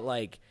 But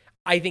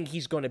I think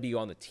he's going to be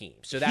on the team.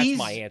 So that's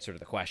my answer to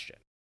the question.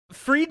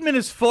 Friedman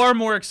is far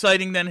more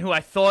exciting than who I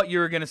thought you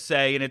were going to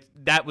say, and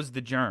that was the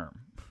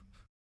Germ.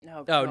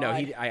 Oh no,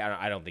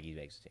 I don't think he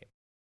makes the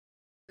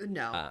team.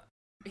 No,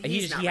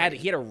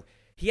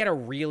 he had a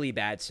really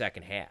bad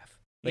second half.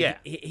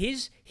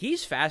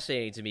 He's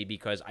fascinating to me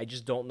because I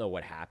just don't know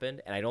what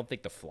happened, and I don't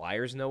think the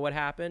Flyers know what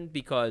happened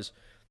because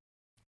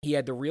he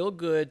had the real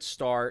good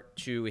start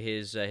to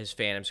his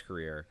Phantoms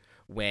career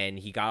when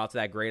he got out to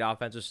that great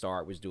offensive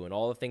start, was doing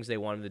all the things they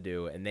wanted to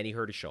do, and then he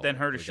hurt his shoulder.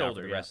 For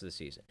the rest of the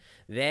season.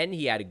 Then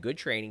he had a good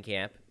training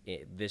camp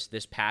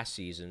this past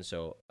season,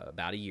 so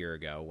about a year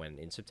ago when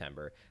in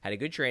September, had a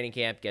good training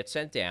camp, gets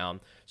sent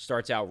down,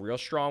 starts out real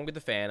strong with the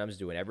Phantoms,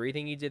 doing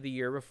everything he did the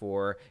year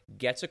before,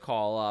 gets a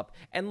call up,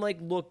 and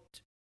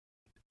looked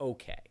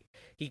okay.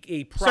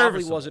 He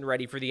probably wasn't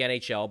ready for the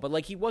NHL,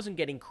 but he wasn't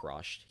getting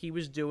crushed. He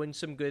was doing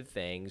some good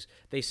things.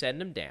 They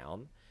sent him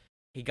down.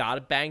 He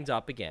got banged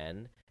up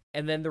again.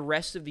 And then the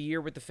rest of the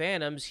year with the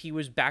Phantoms, he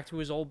was back to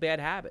his old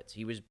bad habits.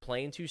 He was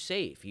playing too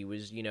safe. He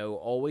was,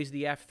 always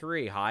the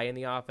F3, high in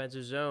the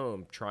offensive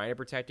zone, trying to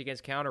protect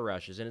against counter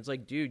rushes. And it's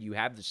dude, you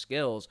have the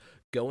skills.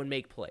 Go and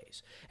make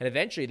plays. And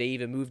eventually they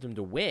even moved him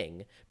to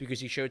wing because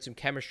he showed some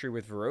chemistry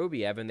with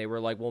Vorobiev, and they were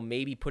well,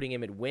 maybe putting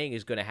him at wing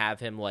is going to have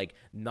him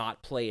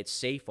not play it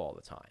safe all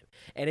the time.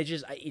 And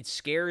it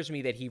scares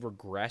me that he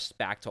regressed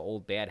back to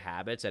old bad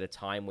habits at a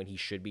time when he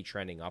should be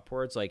trending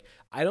upwards. I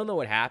don't know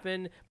what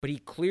happened, but he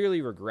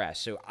clearly regressed.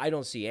 So I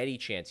don't see any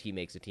chance he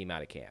makes the team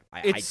out of camp.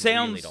 I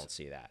really don't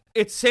see that.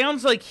 It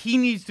sounds like he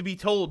needs to be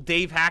told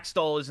Dave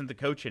Haxtell isn't the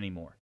coach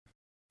anymore.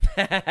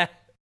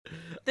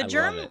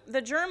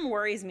 The Germ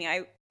worries me.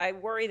 I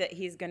worry that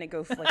he's going to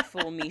go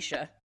full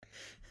Misha.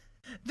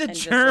 The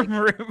Germ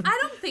I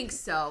don't think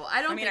so.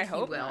 I think I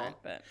hope he will.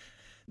 not, but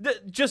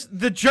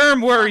the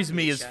Germ worries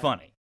me is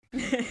funny.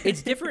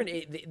 It's different.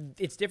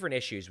 It's different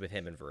issues with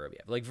him and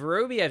Vorobiev.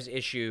 Vorobiev's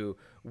issue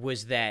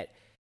was that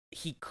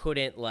he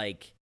couldn't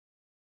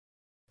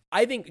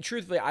I think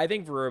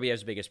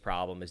Vorobiev's biggest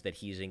problem is that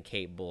he's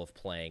incapable of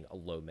playing a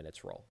low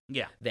minutes role.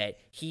 Yeah. That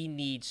he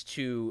needs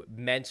to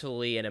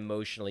mentally and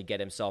emotionally get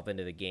himself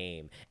into the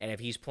game. And if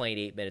he's playing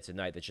 8 minutes a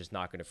night, that's just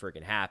not going to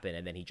freaking happen.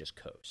 And then he just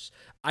coasts.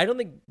 I don't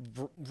think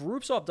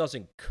Rupsov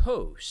doesn't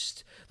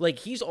coast.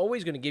 He's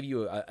always going to give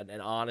you an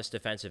honest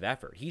defensive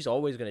effort. He's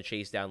always going to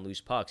chase down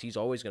loose pucks. He's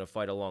always going to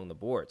fight along the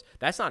boards.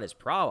 That's not his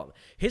problem.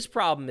 His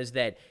problem is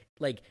that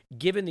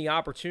given the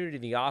opportunity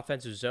in the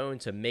offensive zone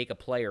to make a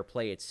player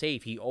play it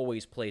safe, he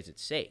always plays it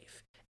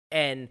safe.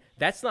 And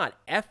that's not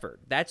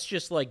effort. That's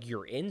just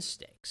your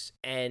instincts.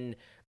 And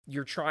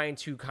you're trying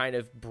to kind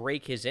of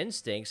break his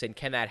instincts. And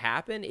can that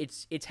happen?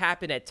 It's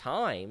happened at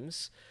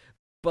times,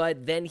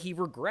 but then he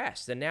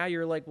regressed. And now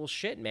you're well,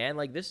 shit, man.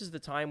 This is the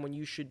time when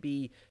you should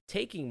be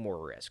taking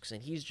more risks.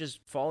 And he's just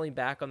falling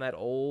back on that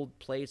old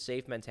play it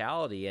safe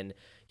mentality. And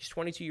he's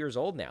 22 years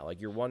old now.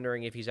 You're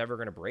wondering if he's ever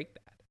going to break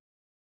that.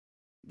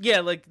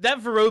 Yeah,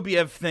 that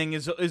Vorobiev thing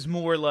is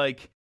more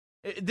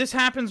this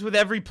happens with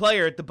every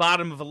player at the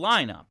bottom of a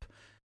lineup.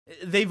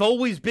 They've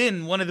always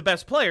been one of the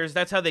best players.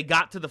 That's how they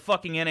got to the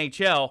fucking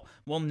NHL.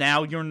 Well,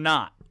 now you're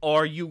not.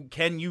 Or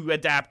can you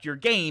adapt your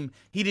game?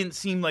 He didn't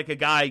seem like a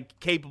guy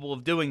capable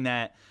of doing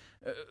that.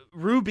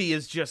 Ruby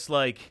is just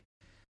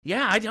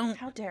yeah, I don't.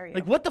 How dare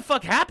you? What the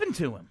fuck happened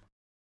to him?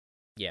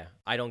 Yeah,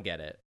 I don't get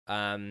it.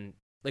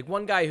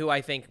 One guy who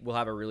I think will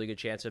have a really good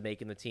chance of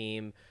making the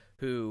team,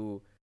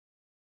 who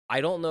I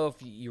don't know if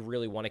you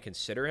really want to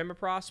consider him a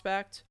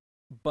prospect,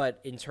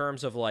 but in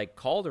terms of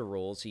Calder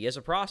rules, he is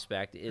a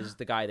prospect, is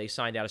the guy they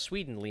signed out of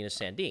Sweden, Linus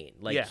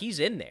Sandin.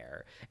 He's in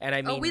there. And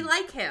I mean, we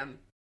like him.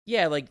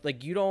 Yeah,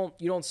 you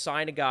don't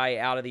sign a guy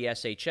out of the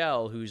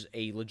SHL who's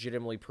a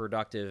legitimately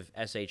productive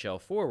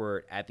SHL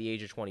forward at the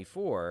age of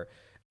 24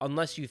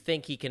 unless you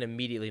think he can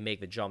immediately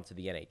make the jump to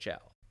the NHL.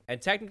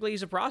 And technically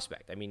he's a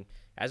prospect. I mean,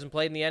 hasn't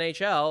played in the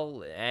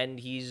NHL, and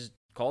he's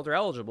Calder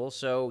eligible,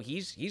 so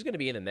he's going to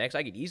be in the mix.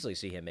 I could easily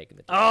see him making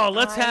the team. Oh,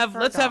 let's have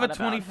a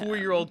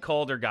 24-year-old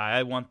Calder guy.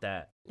 I want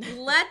that.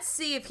 Let's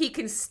see if he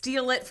can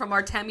steal it from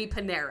Artemi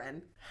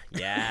Panarin.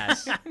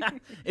 Yes.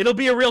 It'll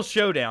be a real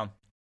showdown.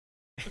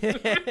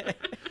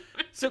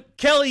 So,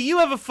 Kelly, you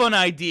have a fun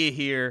idea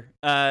here.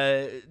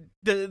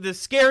 The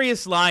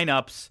scariest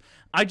lineups.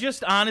 I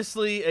just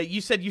honestly,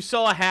 you said you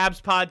saw a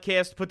Habs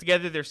podcast put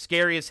together their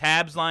scariest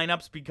Habs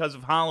lineups because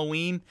of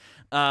Halloween.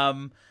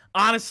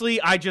 Honestly,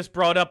 I just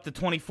brought up the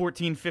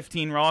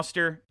 2014-15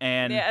 roster,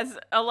 and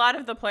a lot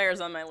of the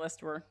players on my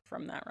list were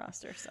from that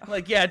roster.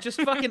 So,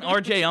 just fucking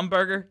R.J.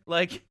 Umberger,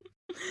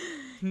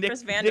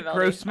 Chris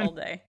Vandevelde all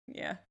day.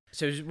 Yeah.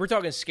 So we're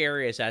talking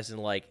scariest as in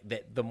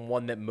the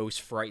one that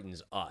most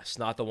frightens us,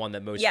 not the one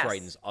that most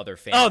frightens other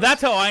fans. Oh,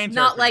 that's how I interpreted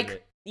Not like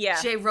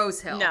it. Jay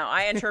Rosehill. No,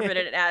 I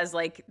interpreted it as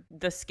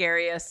the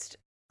scariest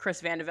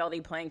Chris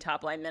Vandevelde playing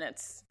top line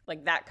minutes,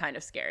 that kind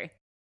of scary.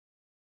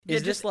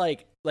 Is this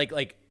like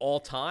all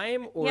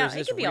time, or is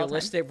this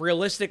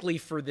realistically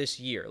for this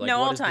year? No,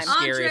 what all is time. the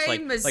scariest?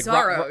 Andre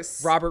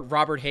Mazzaros.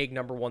 Robert Haig,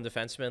 number one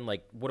defenseman.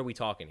 What are we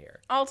talking here?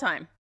 All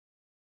time.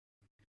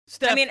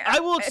 Steph, I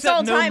will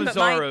accept no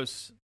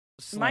Mazzaros.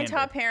 My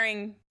top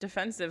pairing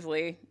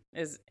defensively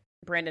is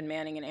Brandon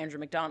Manning and Andrew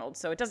McDonald.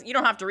 So you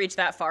don't have to reach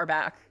that far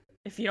back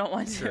if you don't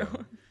want to.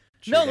 True,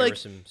 no, there were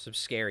some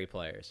scary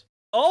players.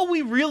 All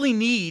we really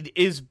need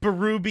is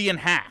Berube and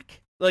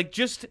Hack.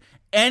 Just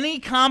any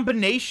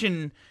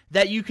combination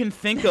that you can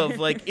think of,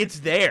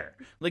 it's there.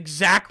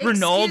 Zach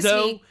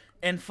Ronaldo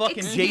and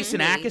fucking Jason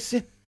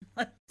Akeson.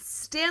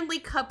 Stanley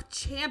Cup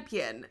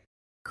champion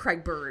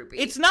Craig Berube.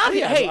 It's not.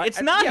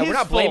 It's not his we're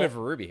not fault. blaming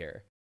Berube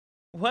here.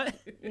 What?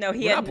 No,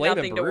 he had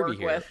nothing to work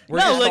with. We're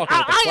just talking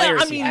about the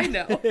players. I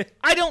know.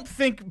 I don't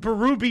think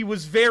Berube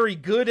was very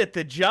good at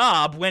the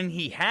job when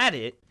he had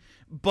it,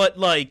 but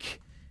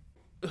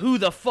who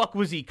the fuck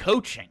was he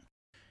coaching?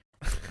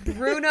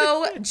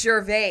 Bruno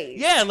Gervais.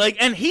 Yeah,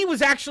 and he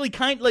was actually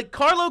Carlo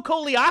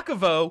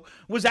Koliakovo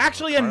was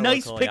actually a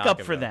nice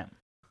pickup for them.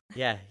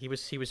 Yeah, he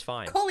was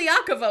fine.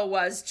 Koliakovo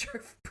was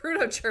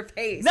Bruno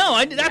Gervais.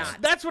 No,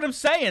 that's what I'm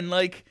saying.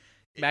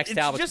 Max it's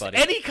Talbot's just buddy.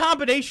 Any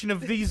combination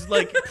of these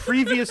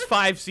previous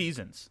 5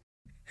 seasons.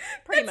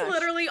 That's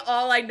literally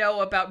all I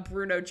know about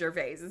Bruno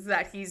Gervais is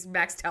that he's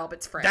Max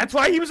Talbot's friend. That's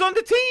why he was on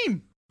the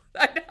team.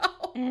 I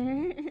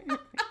know.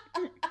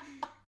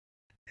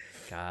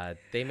 God,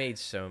 they made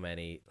so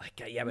many.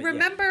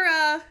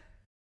 Remember,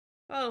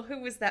 who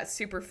was that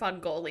super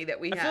fun goalie that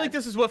we had? I feel like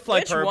this is what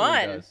Fly Purple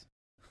does.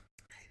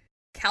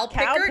 Cal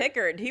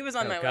Pickard? He was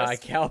on my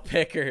list. Cal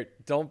Pickard.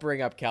 Don't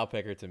bring up Cal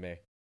Pickard to me.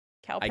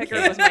 Cal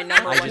Pickard was my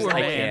number one.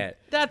 I can't.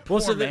 That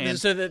poor man.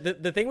 So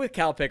the thing with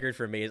Cal Pickard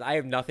for me is I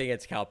have nothing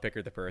against Cal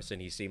Pickard the person.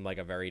 He seemed like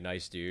a very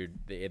nice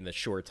dude in the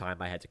short time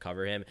I had to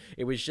cover him.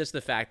 It was just the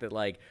fact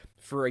that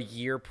for a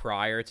year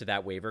prior to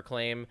that waiver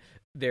claim,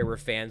 there were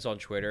fans on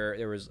Twitter.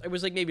 It was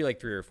maybe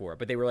 3 or 4,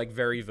 but they were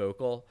very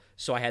vocal.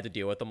 So I had to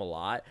deal with them a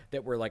lot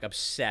that were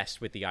obsessed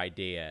with the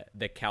idea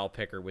that Cal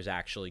Pickard was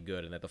actually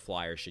good and that the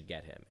Flyers should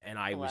get him. And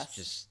I was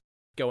just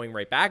going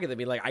right back at them,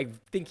 being I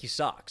think he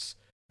sucks.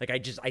 I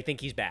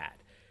think he's bad.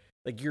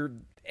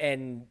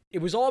 And it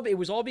was all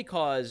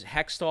because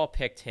Hextall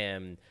picked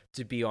him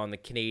to be on the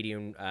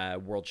Canadian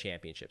World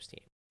Championships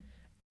team.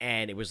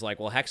 And it was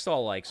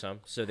Hextall likes him,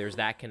 so there's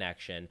that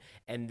connection.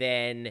 And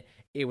then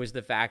it was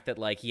the fact that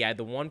he had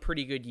the one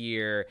pretty good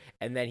year,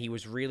 and then he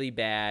was really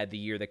bad the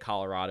year that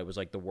Colorado was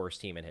the worst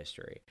team in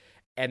history.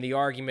 And the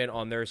argument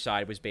on their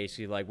side was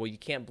basically well, you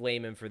can't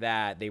blame him for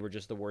that. They were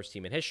just the worst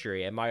team in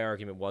history. And my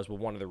argument was, well,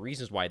 one of the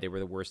reasons why they were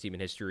the worst team in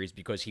history is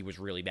because he was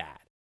really bad.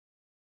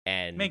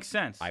 And makes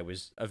sense. I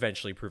was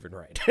eventually proven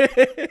right.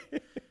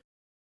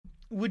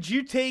 Would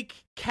you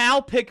take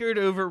Cal Pickard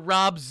over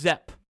Rob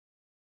Zepp?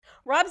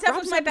 Rob Zepp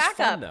was my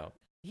backup.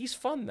 He's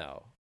fun,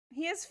 though.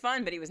 He is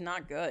fun, but he was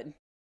not good.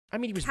 I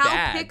mean, he was Cal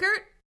bad.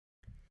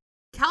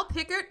 Cal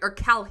Pickard or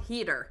Cal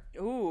Heater?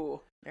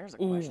 Ooh, there's a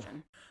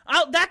question.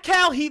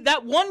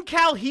 That one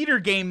Cal Heater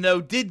game though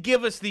did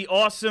give us the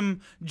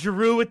awesome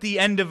Giroux at the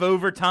end of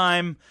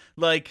overtime.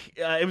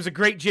 It was a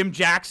great Jim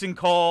Jackson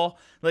call.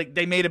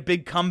 They made a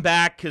big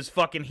comeback because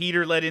fucking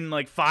Heater let in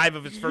 5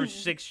 of his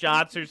first 6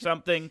 shots or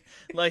something.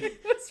 It was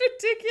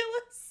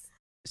ridiculous.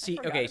 See,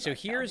 okay, so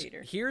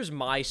here's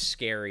my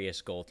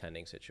scariest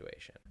goaltending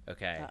situation.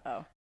 Okay,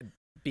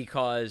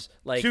 because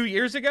 2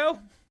 years ago.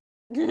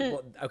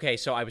 Well, okay,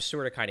 so I was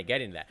sort of kind of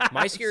getting to that.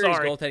 My scariest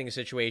goaltending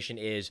situation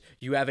is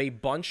you have a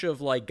bunch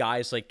of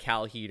guys like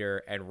Cal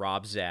Heater and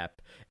Rob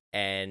Zepp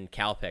and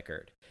Cal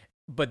Pickard,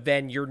 but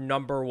then your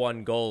number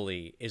one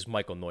goalie is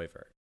Michael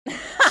Neuvert.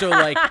 So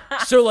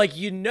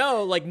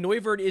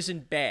Neuvert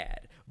isn't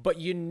bad, but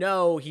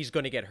he's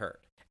going to get hurt.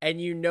 And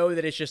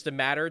that it's just a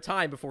matter of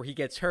time before he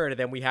gets hurt, and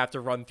then we have to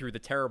run through the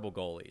terrible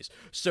goalies.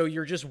 So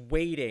you're just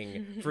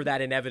waiting for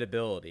that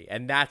inevitability,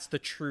 and that's the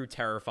true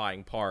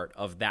terrifying part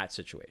of that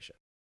situation.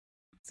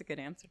 That's a good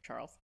answer,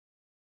 Charles.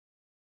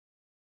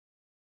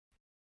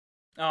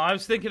 Oh, I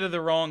was thinking of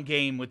the wrong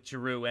game with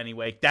Giroux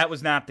anyway. That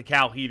was not the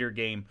Cal Heater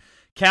game.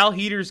 Cal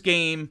Heater's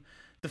game,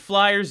 the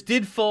Flyers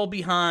did fall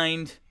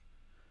behind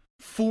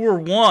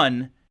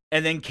 4-1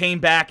 and then came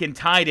back and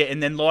tied it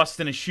and then lost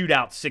in a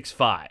shootout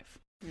 6-5.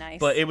 Nice.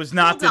 But it was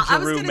not the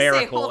Giroux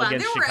miracle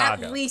against Chicago. There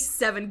were at least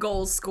 7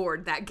 goals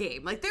scored that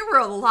game. Like, there were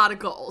a lot of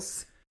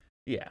goals.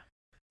 Yeah.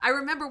 I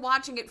remember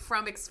watching it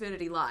from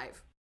Xfinity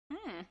Live.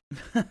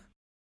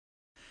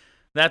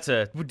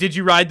 Did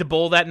you ride the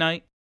bull that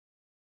night?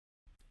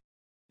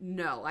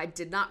 No, I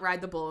did not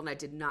ride the bull, and I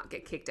did not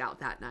get kicked out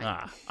that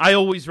night. I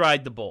always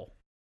ride the bull.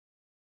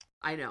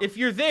 I know. If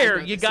you're there,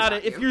 you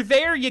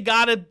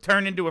gotta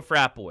turn into a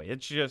frat boy.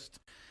 It's just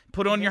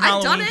put on your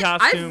Halloween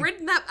costume.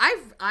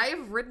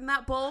 I've ridden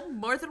that bull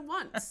more than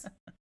once.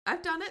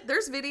 I've done it.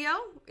 There's video.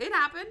 It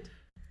happened.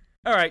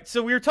 All right,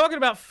 so we were talking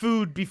about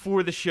food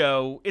before the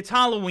show. It's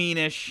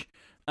Halloweenish.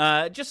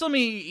 Just let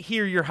me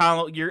hear your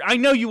I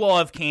know you all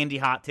have candy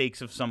hot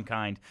takes of some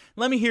kind.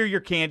 Let me hear your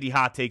candy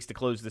hot takes to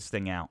close this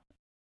thing out.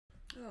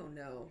 Oh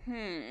no.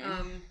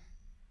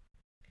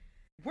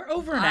 We're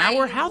over an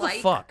hour. How the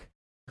fuck?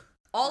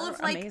 All of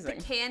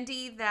the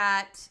candy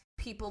that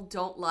people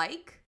don't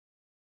like,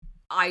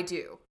 I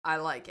do. I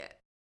like it.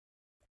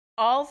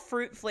 All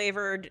fruit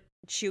flavored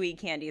chewy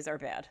candies are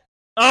bad.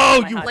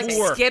 Oh, you like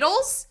whore.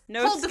 Skittles?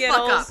 No Hold Skittles,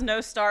 the fuck up. no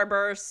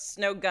Starbursts,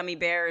 no gummy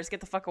bears. Get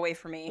the fuck away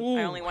from me. Ooh,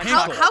 I only want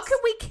How chocolates. can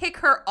we kick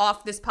her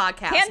off this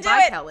podcast? Can't do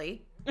Bye, it.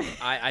 Kelly.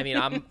 I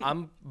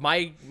mean,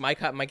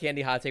 my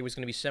candy hot take was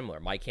going to be similar.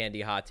 My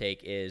candy hot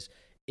take is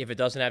if it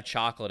doesn't have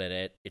chocolate in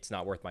it, it's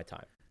not worth my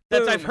time.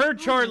 I've heard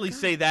Charlie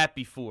say that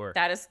before.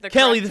 That is the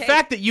Kelly, correct the take.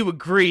 fact that you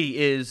agree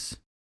is,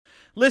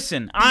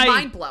 listen,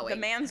 Mind blowing. The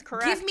man's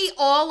correct. Give me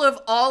all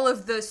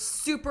of the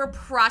super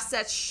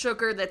processed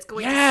sugar that's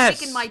going to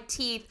stick in my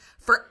teeth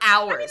for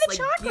hours. I mean, the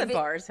chocolate give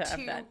bars it have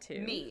to that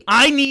too. Me.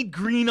 I need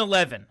Green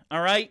 11.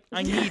 All right,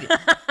 I need it.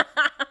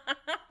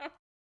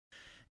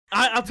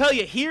 I'll tell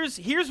you. Here's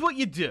what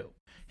you do.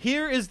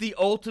 Here is the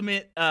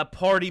ultimate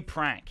party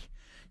prank.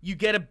 You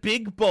get a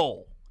big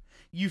bowl.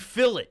 You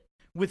fill it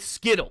with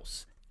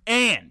Skittles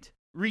and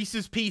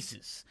Reese's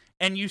Pieces,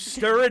 and you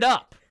stir it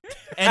up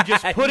and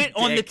just put it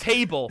on the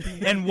table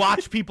and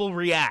watch people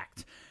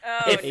react. Oh,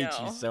 I hate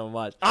you so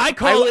much. I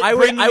call it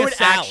bringing I would a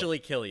salad. actually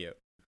kill you.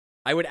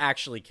 I would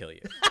actually kill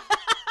you.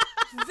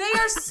 They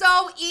are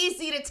so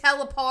easy to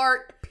tell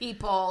apart,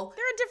 people.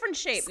 They're a different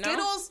shape,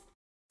 no?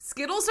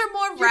 Skittles are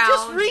more You're round.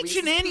 just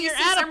reaching Reese's in. You're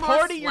Pieces at are a more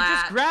party. You're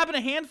just flat. grabbing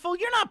a handful.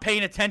 You're not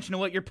paying attention to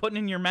what you're putting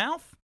in your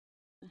mouth.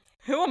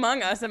 Who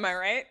among us, am I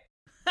right?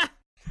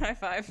 High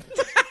five.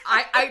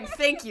 I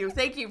thank you,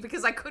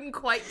 because I couldn't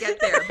quite get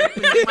there, but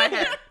it was in my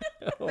head.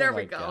 There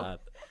we go. God.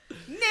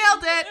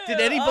 Nailed it. Did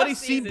anybody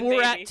see Off-season,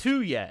 Borat baby.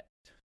 2 yet?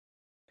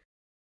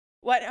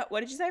 What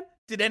did you say?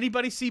 Did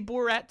anybody see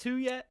Borat 2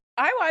 yet?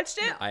 I watched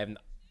it. No.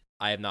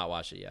 I have not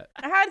watched it yet.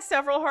 I had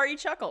several hearty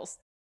chuckles.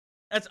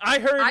 I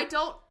heard. I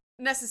don't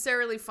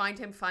necessarily find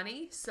him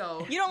funny,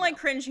 so You don't like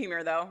cringe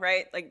humor, though,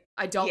 right? Like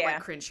I don't yeah.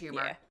 like cringe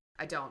humor. Yeah.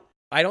 I don't.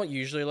 I don't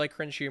usually like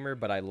cringe humor,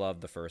 but I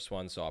love the first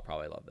one, so I'll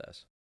probably love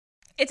this.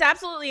 It's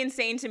absolutely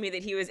insane to me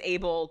that he was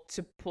able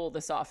to pull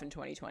this off in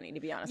 2020, to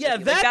be honest Yeah,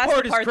 with you. Like, that that's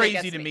part the is part that crazy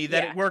gets to me. me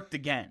that Yeah. it worked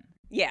again.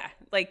 Yeah,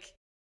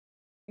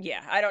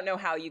 I don't know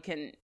how you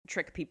can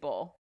trick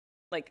people,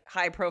 like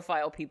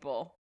high-profile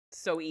people,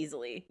 so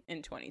easily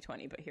in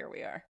 2020, but here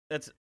we are.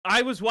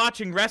 I was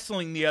watching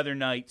wrestling the other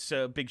night,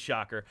 so big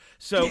shocker.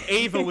 So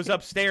Ava was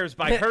upstairs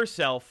by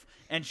herself,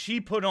 and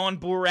she put on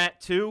Borat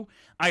 2.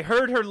 I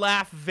heard her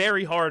laugh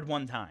very hard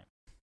one time.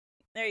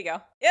 There you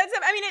go.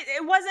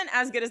 It wasn't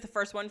as good as the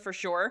first one, for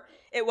sure.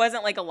 It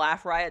wasn't like a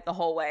laugh riot the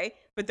whole way,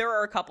 but there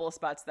were a couple of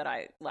spots that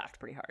I laughed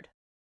pretty hard.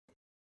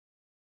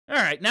 All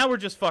right, now we're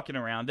just fucking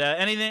around.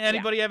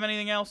 Anybody have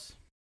anything else?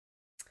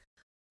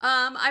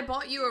 I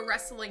bought you a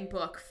wrestling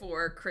book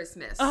for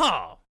Christmas.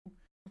 Oh.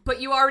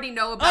 But you already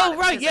know about it. Oh,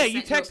 right, because I yeah,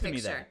 you sent texted a me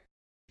picture. that.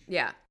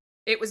 Yeah.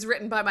 It was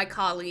written by my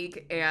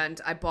colleague,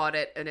 and I bought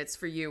it, and it's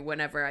for you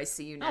whenever I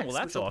see you next. well,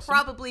 that's which will awesome.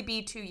 probably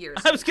be 2 years.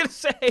 I was going to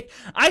say,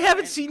 I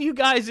haven't seen you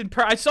guys in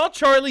person. I saw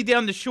Charlie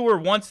down the shore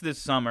once this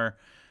summer.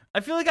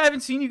 I feel like I haven't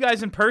seen you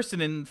guys in person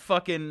in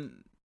fucking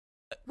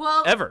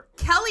ever.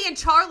 Kelly and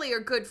Charlie are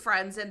good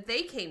friends, and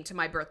they came to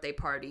my birthday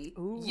party.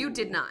 Ooh. You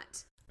did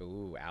not.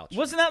 Ooh, ouch.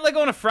 Wasn't that like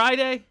on a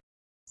Friday?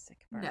 Sick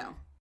burn. No.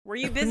 Were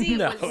you busy?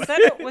 No. Was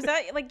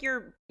that like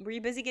were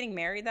you busy getting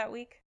married that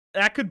week?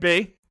 That could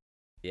be.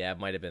 Yeah, it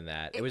might have been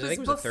that. It I was think it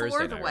was a before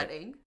Thursday the night, right?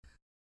 wedding.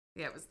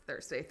 Yeah, it was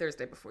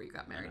Thursday before you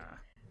got married.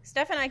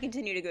 Steph and I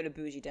continue to go to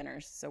bougie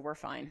dinners, so we're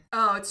fine.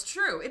 Oh, it's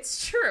true.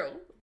 It's true.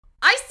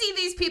 I see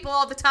these people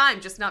all the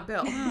time, just not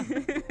Bill.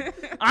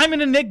 I'm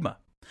an enigma.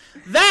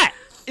 That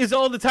is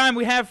all the time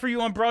we have for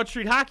you on Broad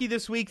Street Hockey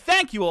this week.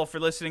 Thank you all for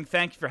listening.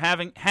 Thank you for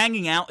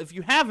hanging out. If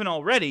you haven't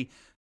already,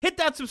 hit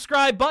that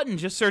subscribe button.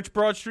 Just search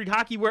Broad Street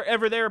Hockey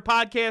wherever there are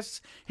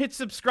podcasts. Hit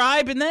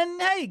subscribe, and then,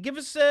 hey, give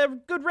us a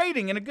good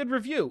rating and a good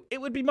review.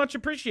 It would be much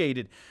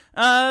appreciated.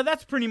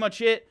 That's pretty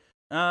much it.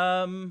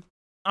 I'm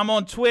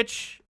on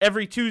Twitch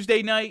every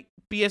Tuesday night,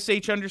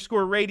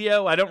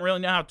 BSH_radio. I don't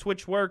really know how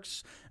Twitch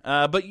works,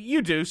 but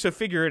you do, so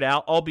figure it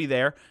out. I'll be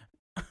there.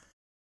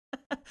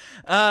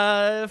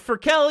 For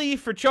Kelly,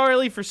 for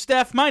Charlie, for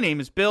Steph, my name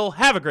is Bill.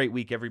 Have a great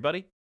week,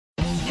 everybody.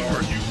 Are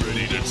you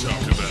ready to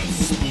talk about